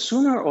 And this,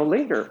 sooner or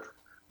later,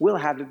 will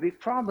have the big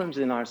problems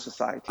in our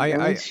society.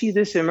 I see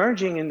this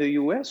emerging in the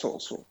U.S.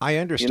 also. I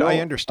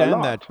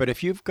understand that, but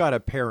if you've got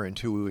a parent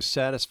who is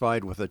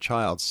satisfied with a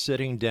child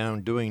sitting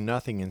down doing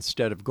nothing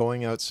instead of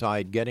going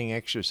outside, getting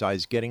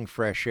exercise, getting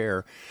fresh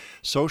air,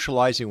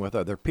 socializing with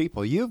other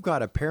people, you've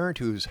got a parent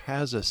who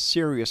has a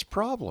serious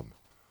problem.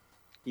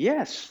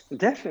 Yes,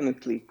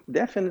 definitely.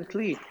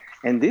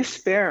 And this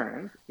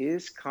parent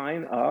is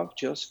kind of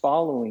just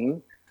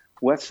following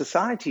what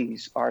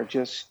societies are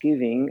just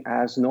giving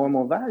as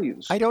normal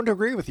values. I don't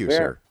agree with you,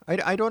 sir.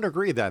 I don't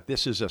agree that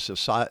this is a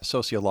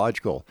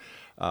sociological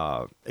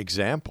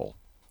example.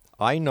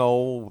 I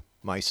know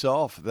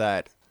myself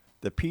that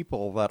the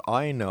people that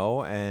I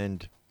know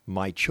and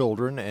my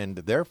children and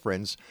their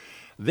friends,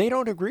 they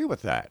don't agree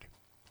with that.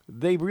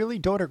 They really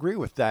don't agree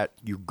with that.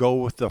 You go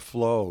with the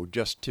flow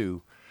just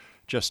to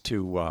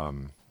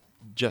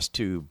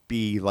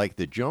be like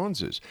the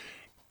Joneses.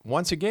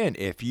 Once again,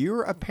 if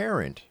you're a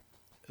parent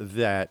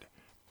that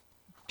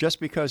just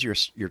because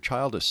your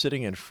child is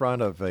sitting in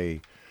front of a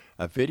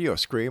video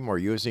screen or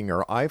using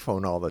their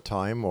iPhone all the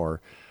time or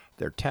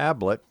their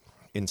tablet,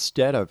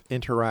 instead of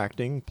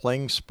interacting,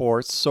 playing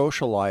sports,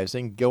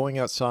 socializing, going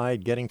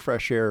outside, getting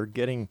fresh air,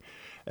 getting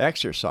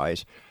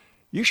exercise,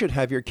 you should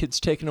have your kids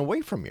taken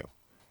away from you.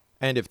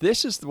 And if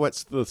this is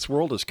what this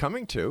world is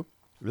coming to,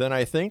 then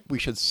I think we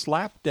should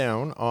slap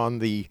down on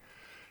the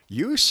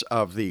use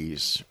of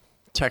these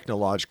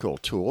technological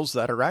tools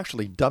that are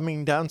actually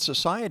dumbing down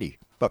society.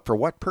 But for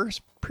what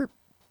purpose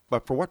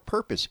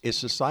is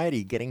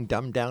society getting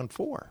dumbed down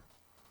for?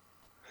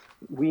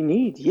 We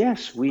need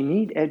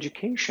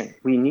education.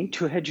 We need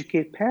to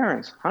educate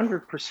parents,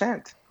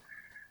 100%.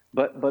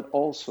 But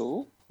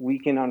also we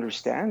can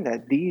understand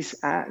that these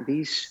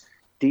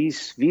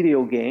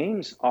video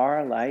games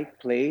are like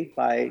played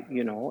by,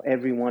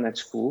 everyone at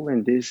school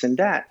and this and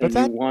that. And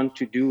you want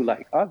to do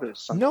like others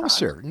sometimes. No,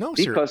 sir.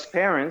 Because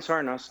parents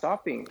are not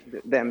stopping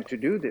them to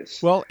do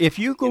this. Well, if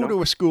you go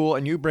to a school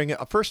and you bring it,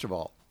 first of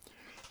all,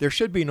 there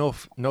should be no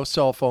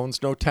cell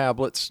phones, no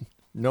tablets,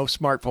 no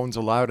smartphones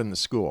allowed in the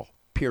school,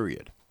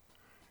 period.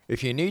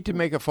 If you need to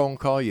make a phone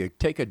call, you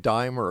take a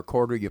dime or a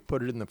quarter, you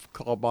put it in the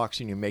call box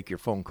and you make your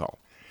phone call.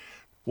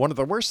 One of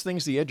the worst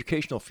things the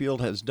educational field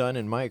has done,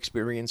 in my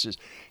experiences,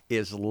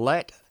 is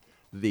let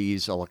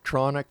these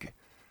electronic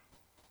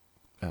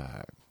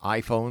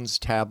iPhones,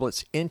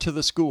 tablets into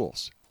the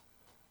schools.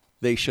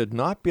 They should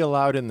not be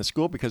allowed in the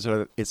school because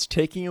it's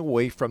taking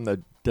away from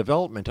the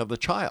development of the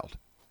child.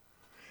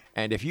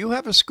 And if you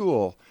have a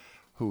school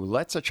who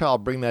lets a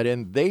child bring that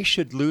in, they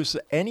should lose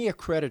any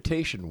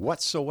accreditation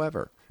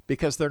whatsoever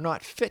because they're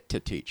not fit to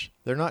teach.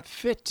 They're not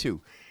fit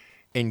to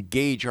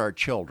engage our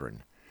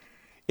children.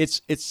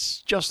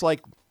 It's just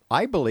like,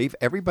 I believe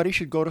everybody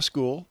should go to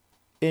school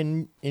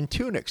in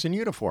tunics and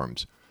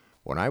uniforms.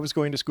 When I was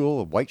going to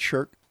school, a white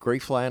shirt, gray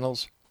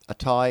flannels, a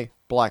tie,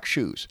 black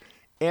shoes.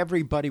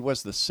 Everybody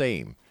was the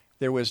same.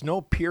 There was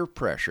no peer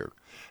pressure.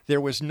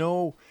 There was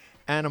no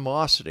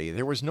animosity.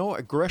 There was no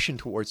aggression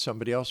towards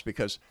somebody else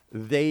because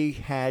they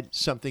had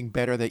something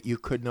better that you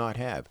could not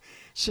have.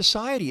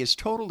 Society is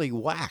totally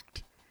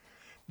whacked.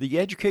 The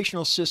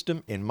educational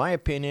system, in my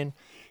opinion,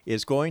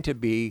 is going to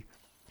be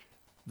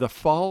the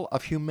fall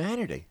of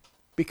humanity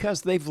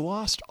because they've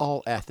lost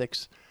all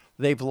ethics.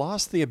 They've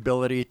lost the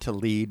ability to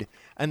lead,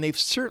 and they've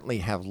certainly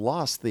have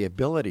lost the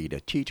ability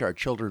to teach our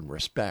children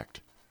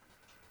respect.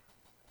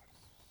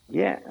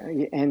 Yeah,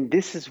 and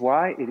this is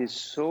why it is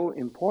so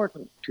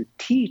important to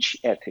teach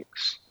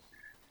ethics,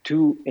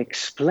 to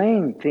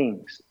explain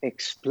things,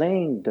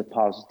 explain the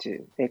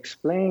positive,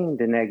 explain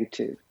the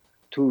negative,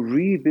 to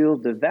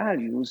rebuild the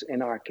values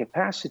and our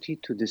capacity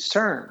to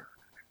discern,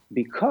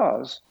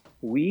 because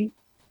we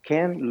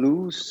can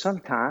lose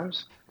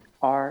sometimes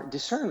our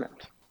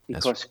discernment,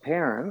 because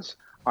parents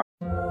are...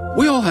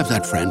 We all have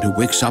that friend who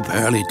wakes up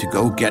early to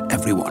go get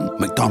everyone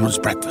McDonald's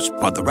breakfast,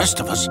 while the rest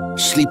of us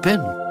sleep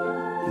in.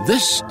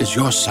 This is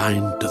your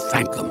sign to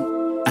thank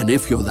them. And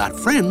if you're that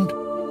friend,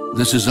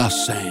 this is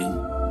us saying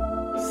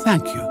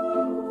thank you.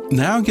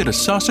 Now get a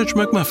sausage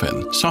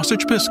McMuffin,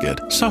 sausage biscuit,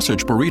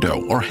 sausage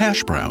burrito, or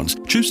hash browns.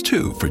 Choose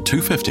 2 for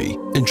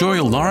 $2.50. Enjoy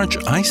a large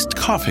iced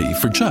coffee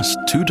for just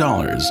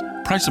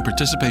 $2. Price and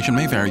participation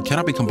may vary.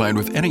 Cannot be combined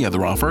with any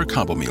other offer or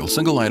combo meal.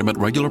 Single item at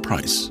regular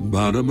price.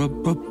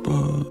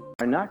 Ba-da-ba-ba-ba.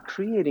 Are not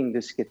creating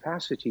this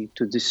capacity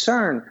to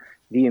discern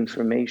the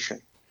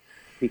information,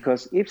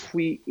 because if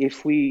we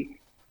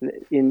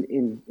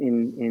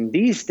in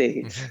these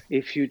days,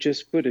 if you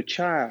just put a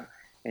child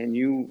and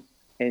you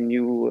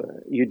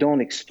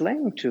don't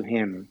explain to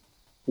him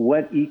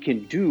what he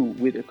can do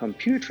with a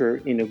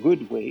computer in a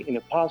good way, in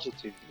a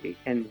positive way,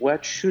 and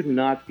what should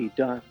not be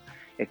done,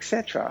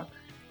 etc.,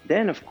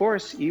 then of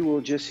course he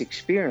will just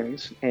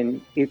experience,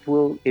 and it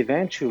will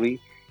eventually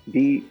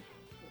be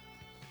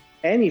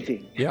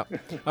anything. Yeah.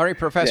 All right,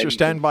 Professor,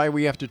 stand by.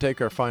 We have to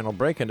take our final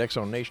break. And X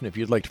Zone Nation, if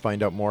you'd like to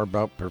find out more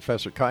about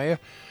Professor Kaya,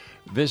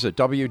 visit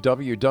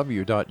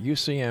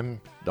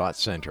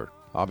www.ucm.center.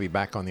 I'll be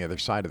back on the other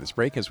side of this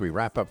break as we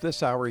wrap up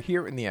this hour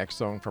here in the X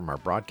Zone from our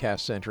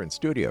broadcast center and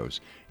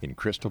studios in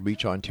Crystal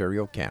Beach,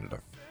 Ontario, Canada.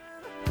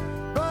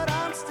 But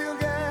I'm still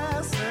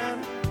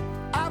guessing.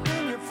 I've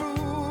been your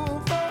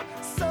fool for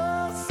so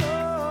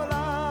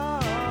long.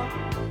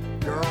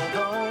 Girl,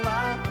 don't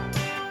lie,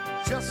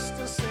 just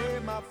to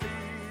save my feelings.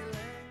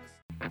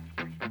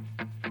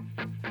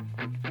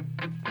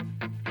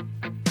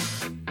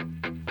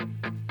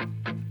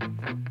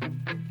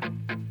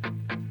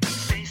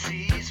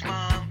 Stacy's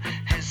mom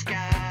has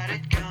got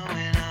it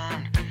going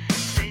on.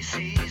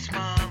 Stacy's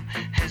mom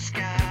has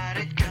got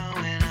it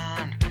going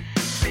on.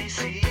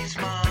 Stacy's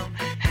mom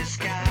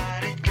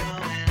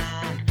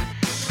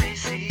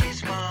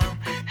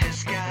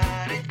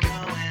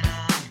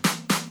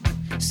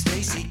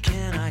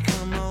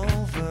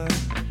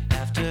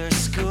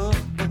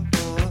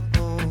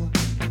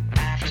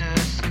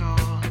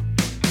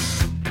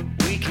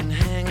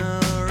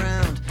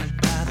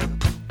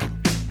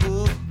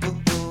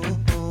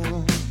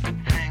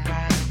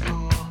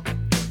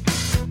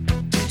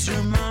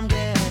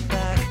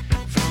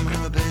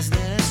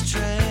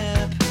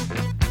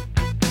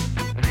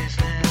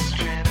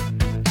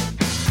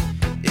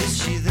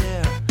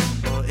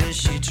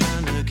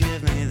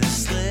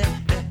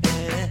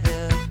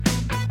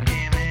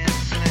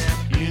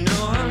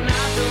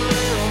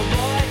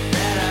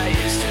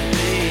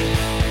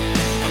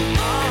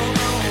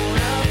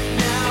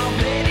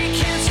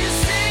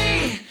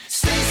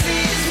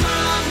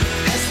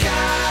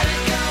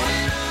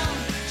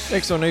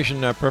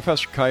Exonation,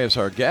 Professor Kai is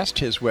our guest.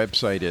 His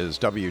website is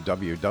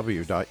www.ucm.center,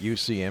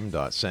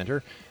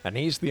 and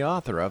he's the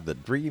author of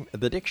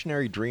the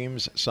Dictionary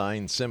Dreams,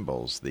 Signs,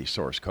 Symbols, the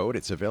source code.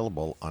 It's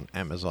available on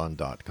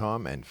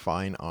Amazon.com and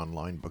fine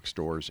online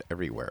bookstores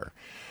everywhere.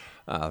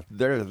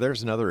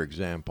 There's another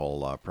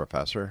example,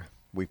 Professor.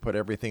 We put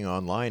everything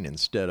online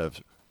instead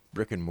of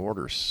brick and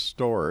mortar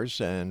stores,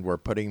 and we're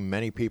putting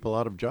many people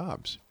out of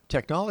jobs.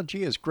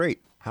 Technology is great.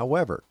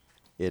 However,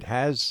 it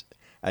has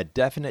a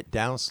definite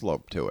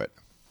downslope to it.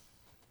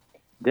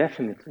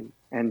 Definitely.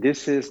 And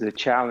this is the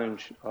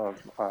challenge of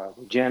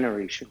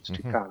generations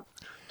to come,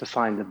 to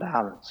find the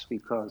balance,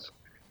 because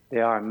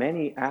there are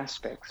many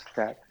aspects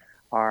that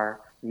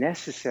are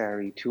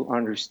necessary to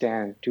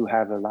understand, to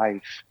have a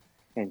life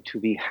and to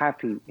be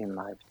happy in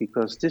life,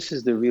 because this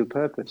is the real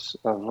purpose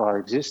of our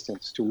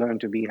existence, to learn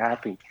to be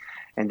happy.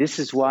 And this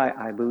is why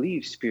I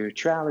believe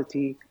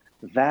spirituality,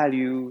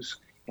 values,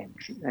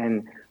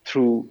 and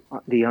through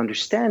the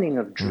understanding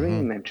of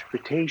dream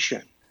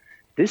interpretation,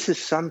 this is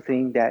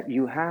something that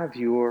you have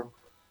your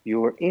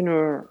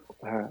inner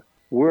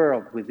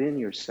world within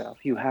yourself.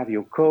 You have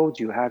your codes,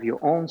 you have your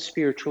own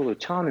spiritual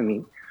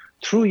autonomy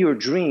through your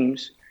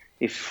dreams.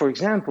 If, for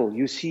example,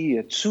 you see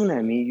a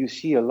tsunami, you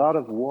see a lot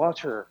of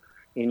water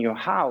in your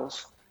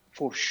house,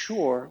 for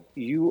sure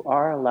you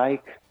are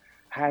like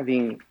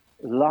having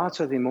lots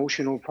of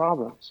emotional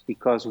problems,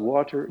 because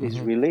water is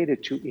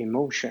related to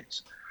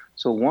emotions.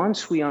 So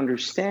once we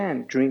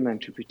understand dream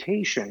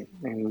interpretation,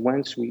 and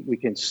once we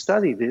can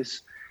study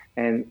this,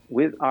 and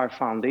with our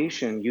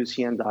foundation,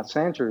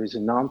 UCM.Center is a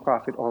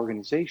nonprofit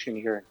organization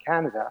here in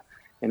Canada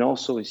and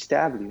also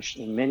established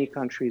in many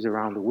countries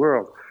around the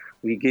world.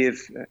 We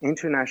give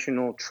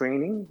international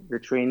training. The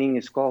training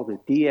is called the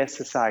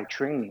DSSI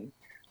training,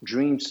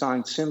 Dream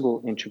Sign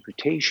Symbol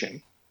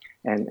Interpretation.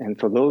 And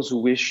for those who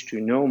wish to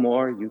know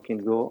more, you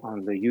can go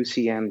on the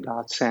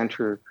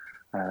UCM.Center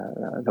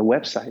the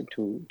website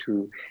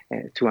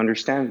to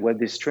understand what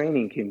this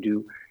training can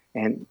do.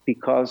 And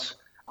because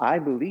I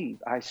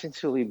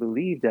sincerely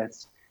believe that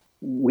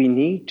we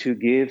need to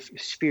give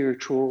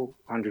spiritual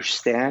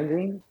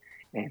understanding,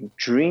 and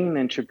dream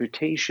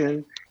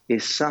interpretation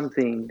is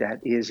something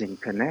that is in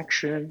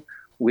connection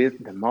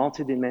with the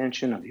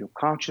multidimension of your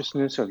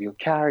consciousness, of your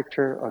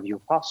character, of your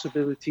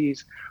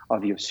possibilities,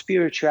 of your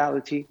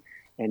spirituality.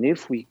 And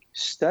if we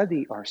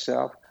study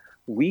ourselves,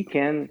 we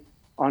can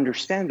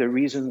understand the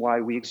reason why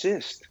we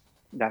exist.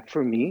 That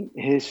for me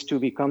is to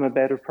become a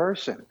better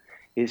person,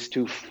 is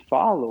to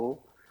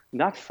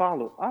not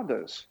follow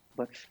others,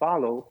 but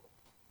follow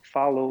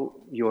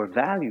your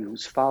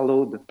values,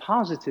 follow the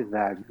positive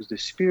values, the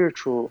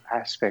spiritual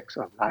aspects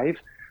of life,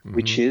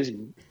 which is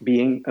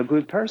being a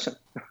good person.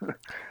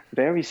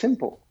 Very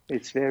simple.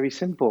 It's very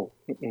simple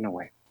in a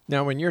way.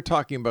 Now, when you're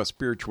talking about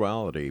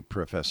spirituality,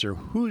 Professor,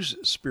 whose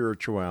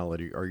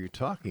spirituality are you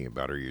talking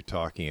about? Are you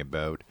talking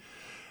about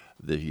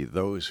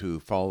those who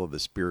follow the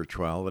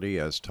spirituality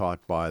as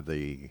taught by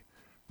the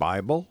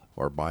Bible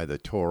or by the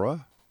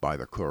Torah, by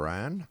the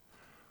Quran?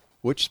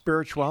 Which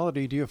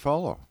spirituality do you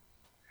follow?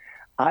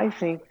 I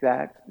think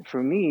that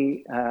for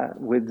me,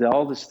 with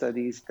all the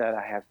studies that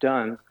I have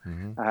done,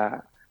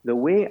 the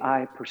way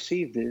I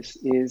perceive this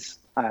is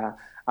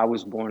I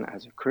was born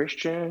as a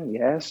Christian,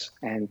 yes,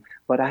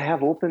 but I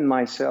have opened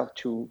myself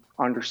to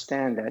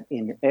understand that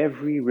in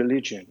every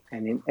religion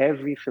and in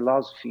every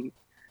philosophy,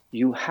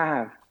 you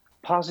have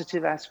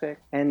positive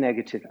aspects and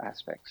negative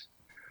aspects.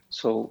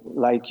 So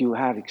like you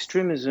have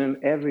extremism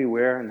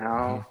everywhere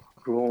now,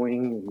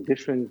 growing in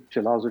different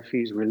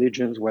philosophies,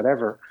 religions,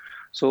 whatever.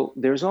 So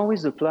there's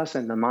always the plus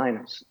and the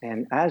minus.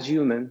 And as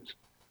humans,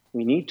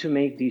 we need to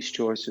make these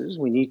choices.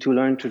 We need to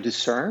learn to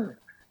discern,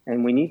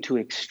 and we need to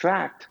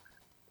extract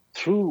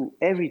through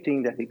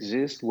everything that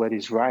exists what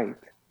is right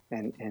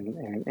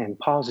and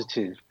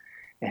positive.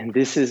 And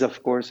this is,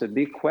 of course, a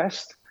big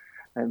quest,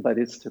 but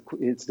it's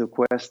the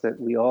quest that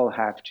we all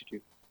have to do.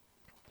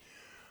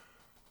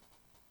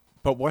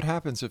 But what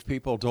happens if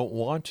people don't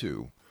want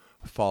to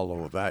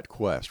follow that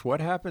quest?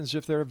 What happens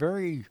if they're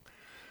very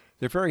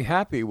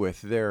happy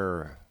with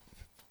their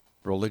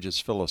religious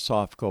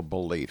philosophical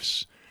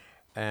beliefs?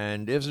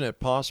 And isn't it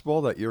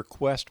possible that your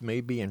quest may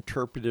be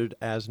interpreted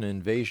as an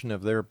invasion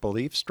of their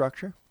belief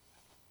structure?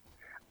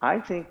 I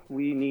think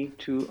we need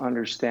to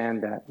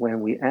understand that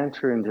when we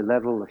enter in the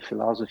level of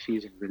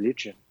philosophies and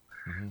religion,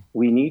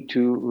 we need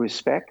to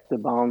respect the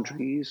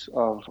boundaries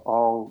of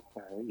all,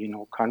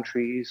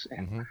 countries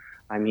and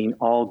I mean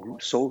all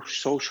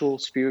social,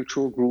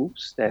 spiritual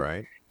groups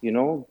that,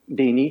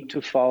 they need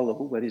to follow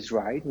what is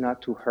right,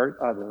 not to hurt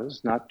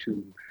others, not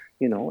to,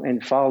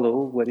 and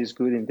follow what is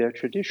good in their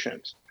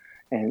traditions.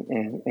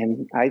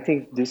 And I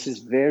think this is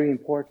very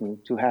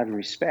important to have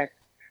respect,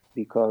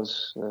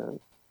 because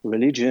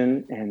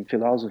religion and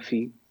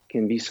philosophy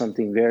can be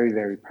something very,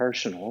 very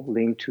personal,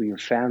 linked to your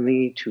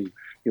family, to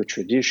your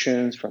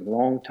traditions from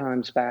long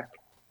times back,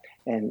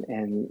 and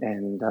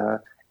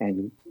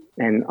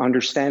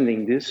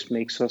understanding this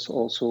makes us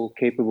also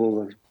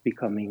capable of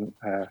becoming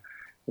a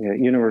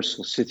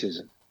universal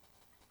citizen.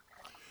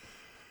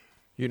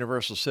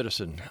 Universal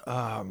citizen.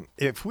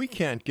 If we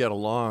can't get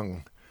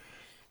along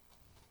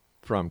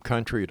from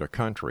country to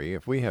country,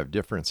 if we have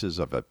differences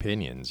of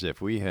opinions,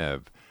 if we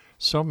have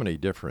so many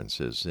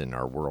differences in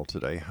our world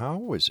today,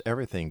 how is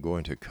everything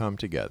going to come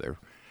together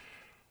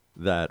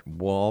that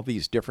all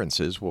these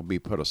differences will be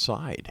put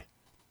aside?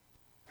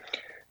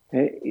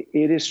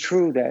 It is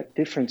true that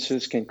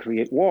differences can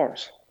create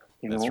wars.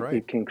 That's right.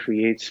 It can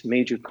create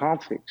major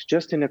conflicts.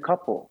 Just in a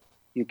couple,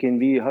 you can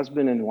be a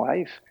husband and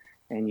wife,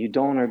 and you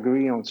don't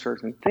agree on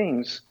certain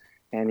things,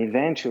 and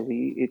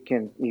eventually it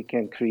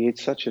can create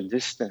such a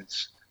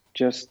distance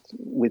just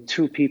with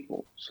two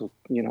people. So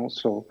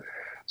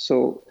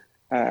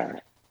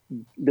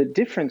the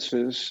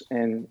differences,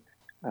 and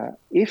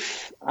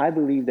if I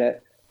believe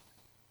that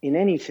in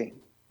anything,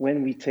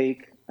 when we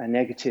take a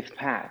negative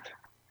path,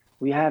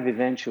 we have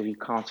eventually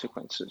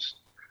consequences.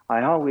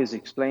 I always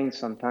explain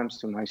sometimes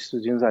to my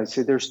students, I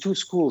say there's two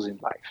schools in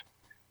life.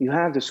 You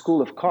have the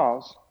school of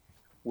cause,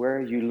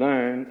 where you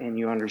learn and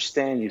you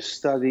understand, you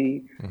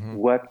study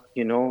what,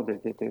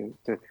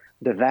 the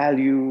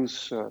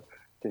values,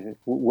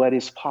 what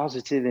is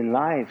positive in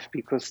life,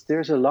 because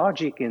there's a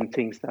logic in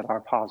things that are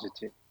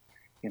positive,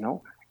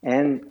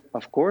 And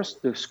of course,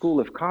 the school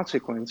of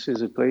consequence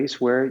is a place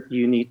where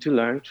you need to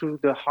learn through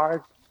the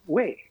hard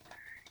way.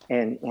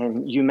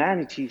 And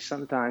humanity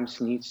sometimes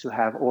needs to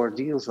have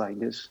ordeals like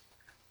this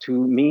to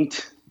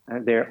meet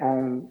their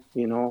own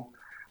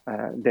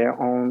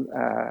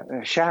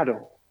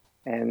shadow.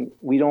 And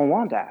we don't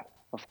want that,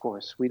 of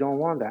course. We don't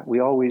want that.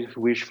 We always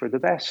wish for the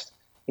best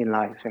in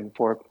life and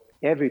for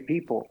every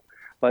people.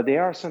 But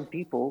there are some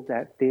people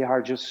that they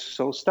are just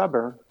so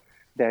stubborn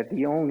that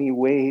the only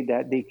way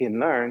that they can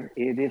learn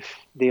is if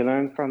they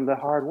learn from the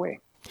hard way.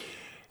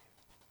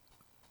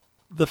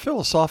 The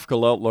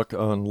philosophical outlook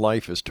on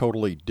life is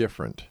totally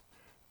different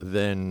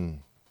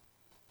than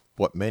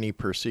what many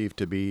perceive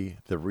to be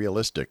the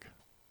realistic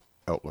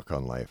outlook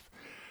on life.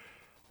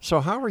 So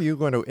how are you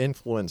going to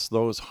influence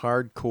those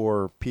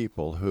hardcore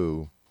people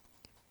who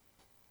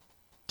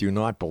do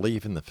not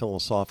believe in the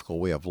philosophical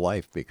way of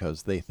life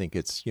because they think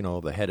it's,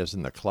 the head is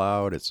in the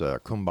cloud, it's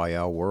a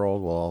kumbaya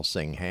world, we'll all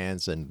sing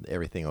hands and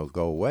everything will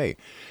go away.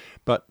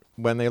 But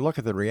when they look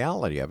at the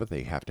reality of it,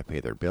 they have to pay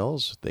their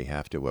bills, they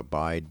have to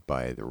abide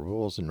by the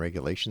rules and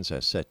regulations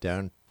as set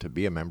down to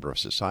be a member of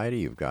society.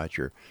 You've got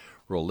your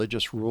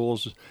religious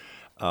rules.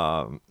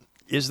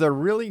 Is there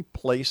really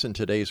place in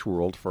today's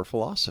world for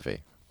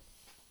philosophy?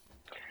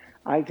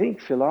 I think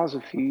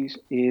philosophy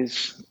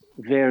is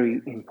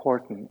very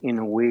important in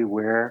a way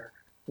where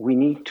we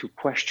need to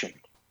question.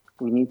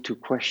 We need to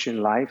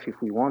question life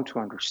if we want to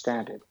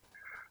understand it.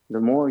 The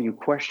more you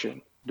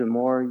question, the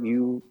more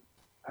you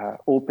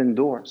open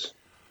doors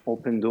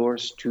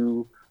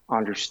to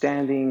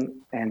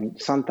understanding,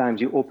 and sometimes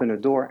you open a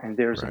door and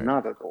there's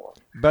another door.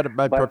 But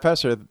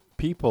Professor,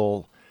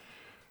 people,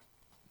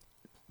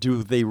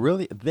 they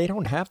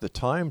don't have the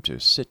time to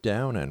sit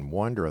down and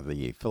wonder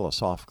the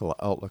philosophical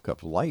outlook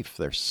of life.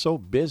 They're so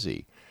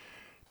busy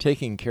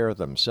taking care of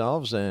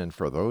themselves, and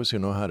for those who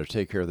know how to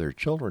take care of their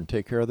children,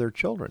 take care of their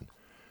children.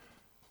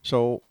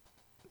 So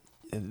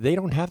they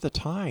don't have the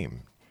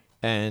time.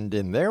 And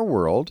in their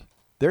world,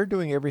 they're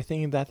doing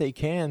everything that they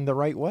can the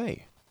right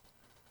way.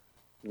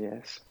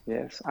 Yes,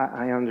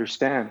 I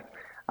understand.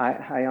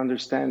 I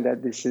understand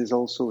that this is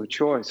also a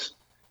choice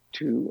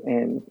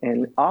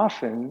and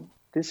often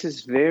this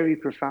is very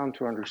profound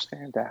to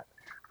understand that.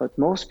 But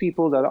most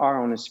people that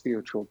are on a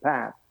spiritual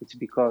path, it's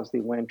because they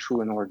went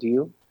through an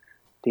ordeal.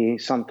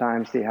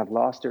 Sometimes they have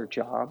lost their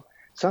job.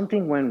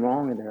 Something went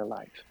wrong in their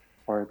life,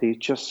 or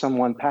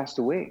someone passed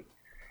away.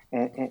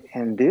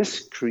 And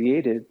this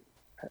created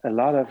a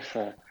lot of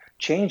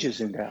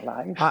changes in their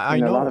life. I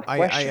and know, a lot of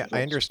questions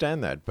I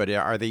understand that, but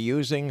are they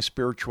using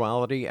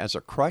spirituality as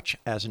a crutch,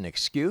 as an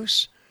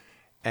excuse?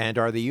 And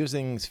are they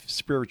using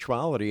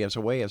spirituality as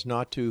a way as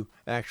not to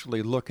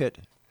actually look at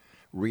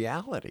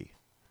reality?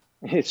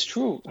 It's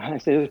true.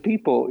 There are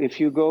people, if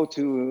you go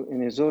to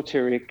an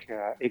esoteric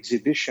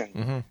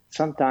exhibition,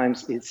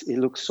 sometimes it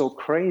looks so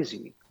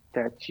crazy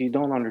that you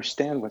don't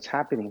understand what's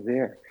happening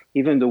there.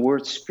 Even the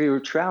word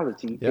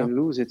spirituality can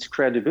lose its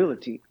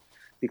credibility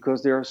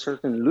because there are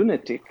certain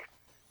lunatic,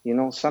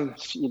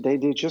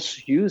 they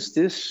just use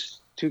this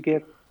to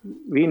get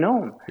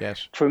renowned.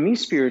 Yes. For me,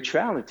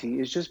 spirituality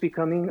is just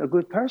becoming a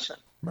good person.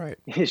 Right.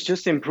 It's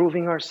just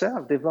improving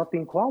ourselves,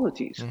 developing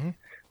qualities.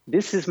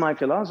 This is my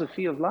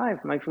philosophy of life.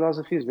 My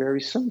philosophy is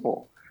very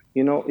simple.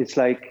 It's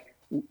like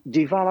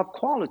develop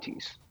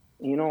qualities,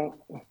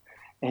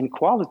 and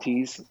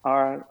qualities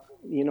are,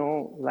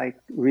 like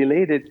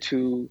related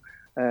to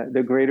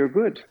the greater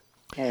good.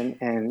 And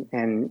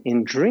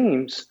in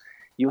dreams,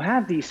 you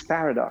have these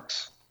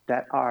paradoxes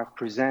that are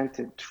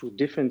presented through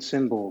different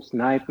symbols,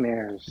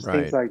 nightmares,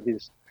 things like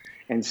this,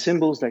 and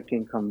symbols that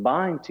can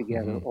combine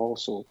together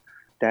also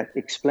that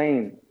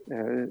explain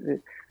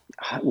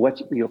what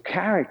your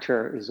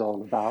character is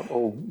all about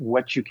or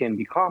what you can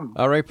become.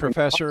 All right,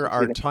 Professor,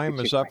 our time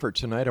is up for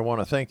tonight. I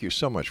want to thank you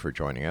so much for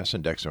joining us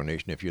in X Zone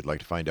Nation. If you'd like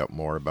to find out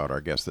more about our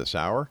guest this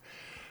hour,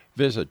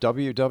 Visit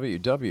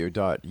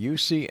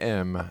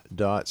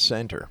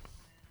www.ucm.center.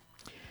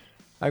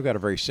 I've got a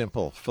very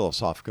simple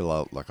philosophical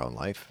outlook on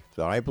life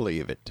that I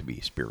believe it to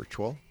be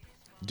spiritual.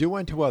 Do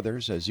unto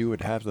others as you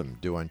would have them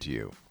do unto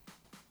you.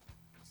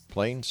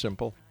 Plain,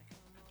 simple,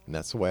 and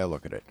that's the way I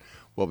look at it.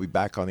 We'll be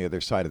back on the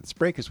other side of this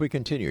break as we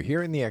continue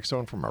here in the X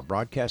Zone from our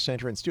broadcast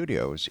center and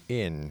studios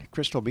in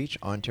Crystal Beach,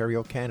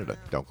 Ontario, Canada.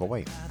 Don't go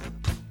away.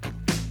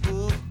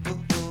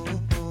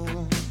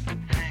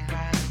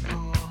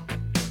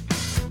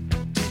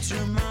 Did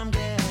your mom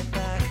get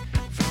back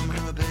from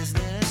her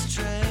business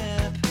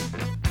trip?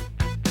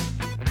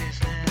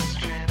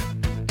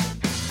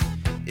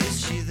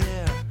 Is she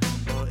there,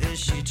 or is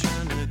she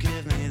trying to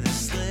give me the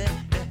slip?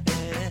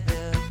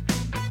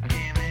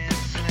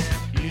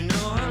 You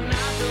know I'm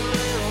not the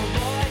little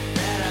boy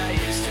that I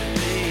used to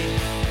be.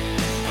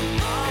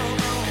 I'm all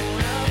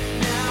grown up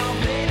now,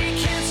 baby,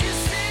 can't you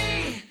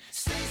see?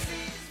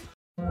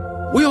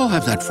 We all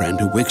have that friend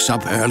who wakes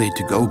up early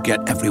to go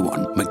get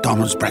everyone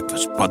McDonald's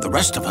breakfast while the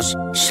rest of us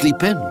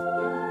sleep in.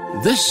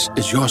 This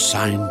is your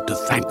sign to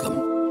thank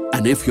them.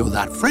 And if you're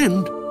that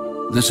friend,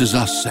 this is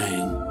us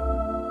saying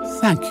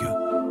thank you.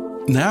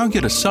 Now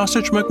get a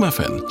sausage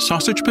McMuffin,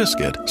 sausage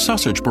biscuit,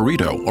 sausage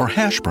burrito, or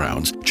hash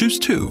browns. Choose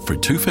 2 for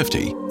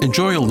 $2.50.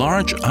 Enjoy a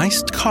large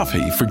iced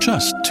coffee for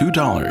just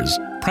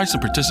 $2. Price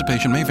and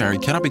participation may vary.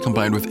 Cannot be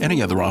combined with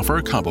any other offer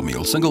or combo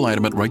meal. Single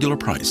item at regular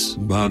price.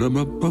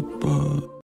 Ba-da-ba-ba-ba.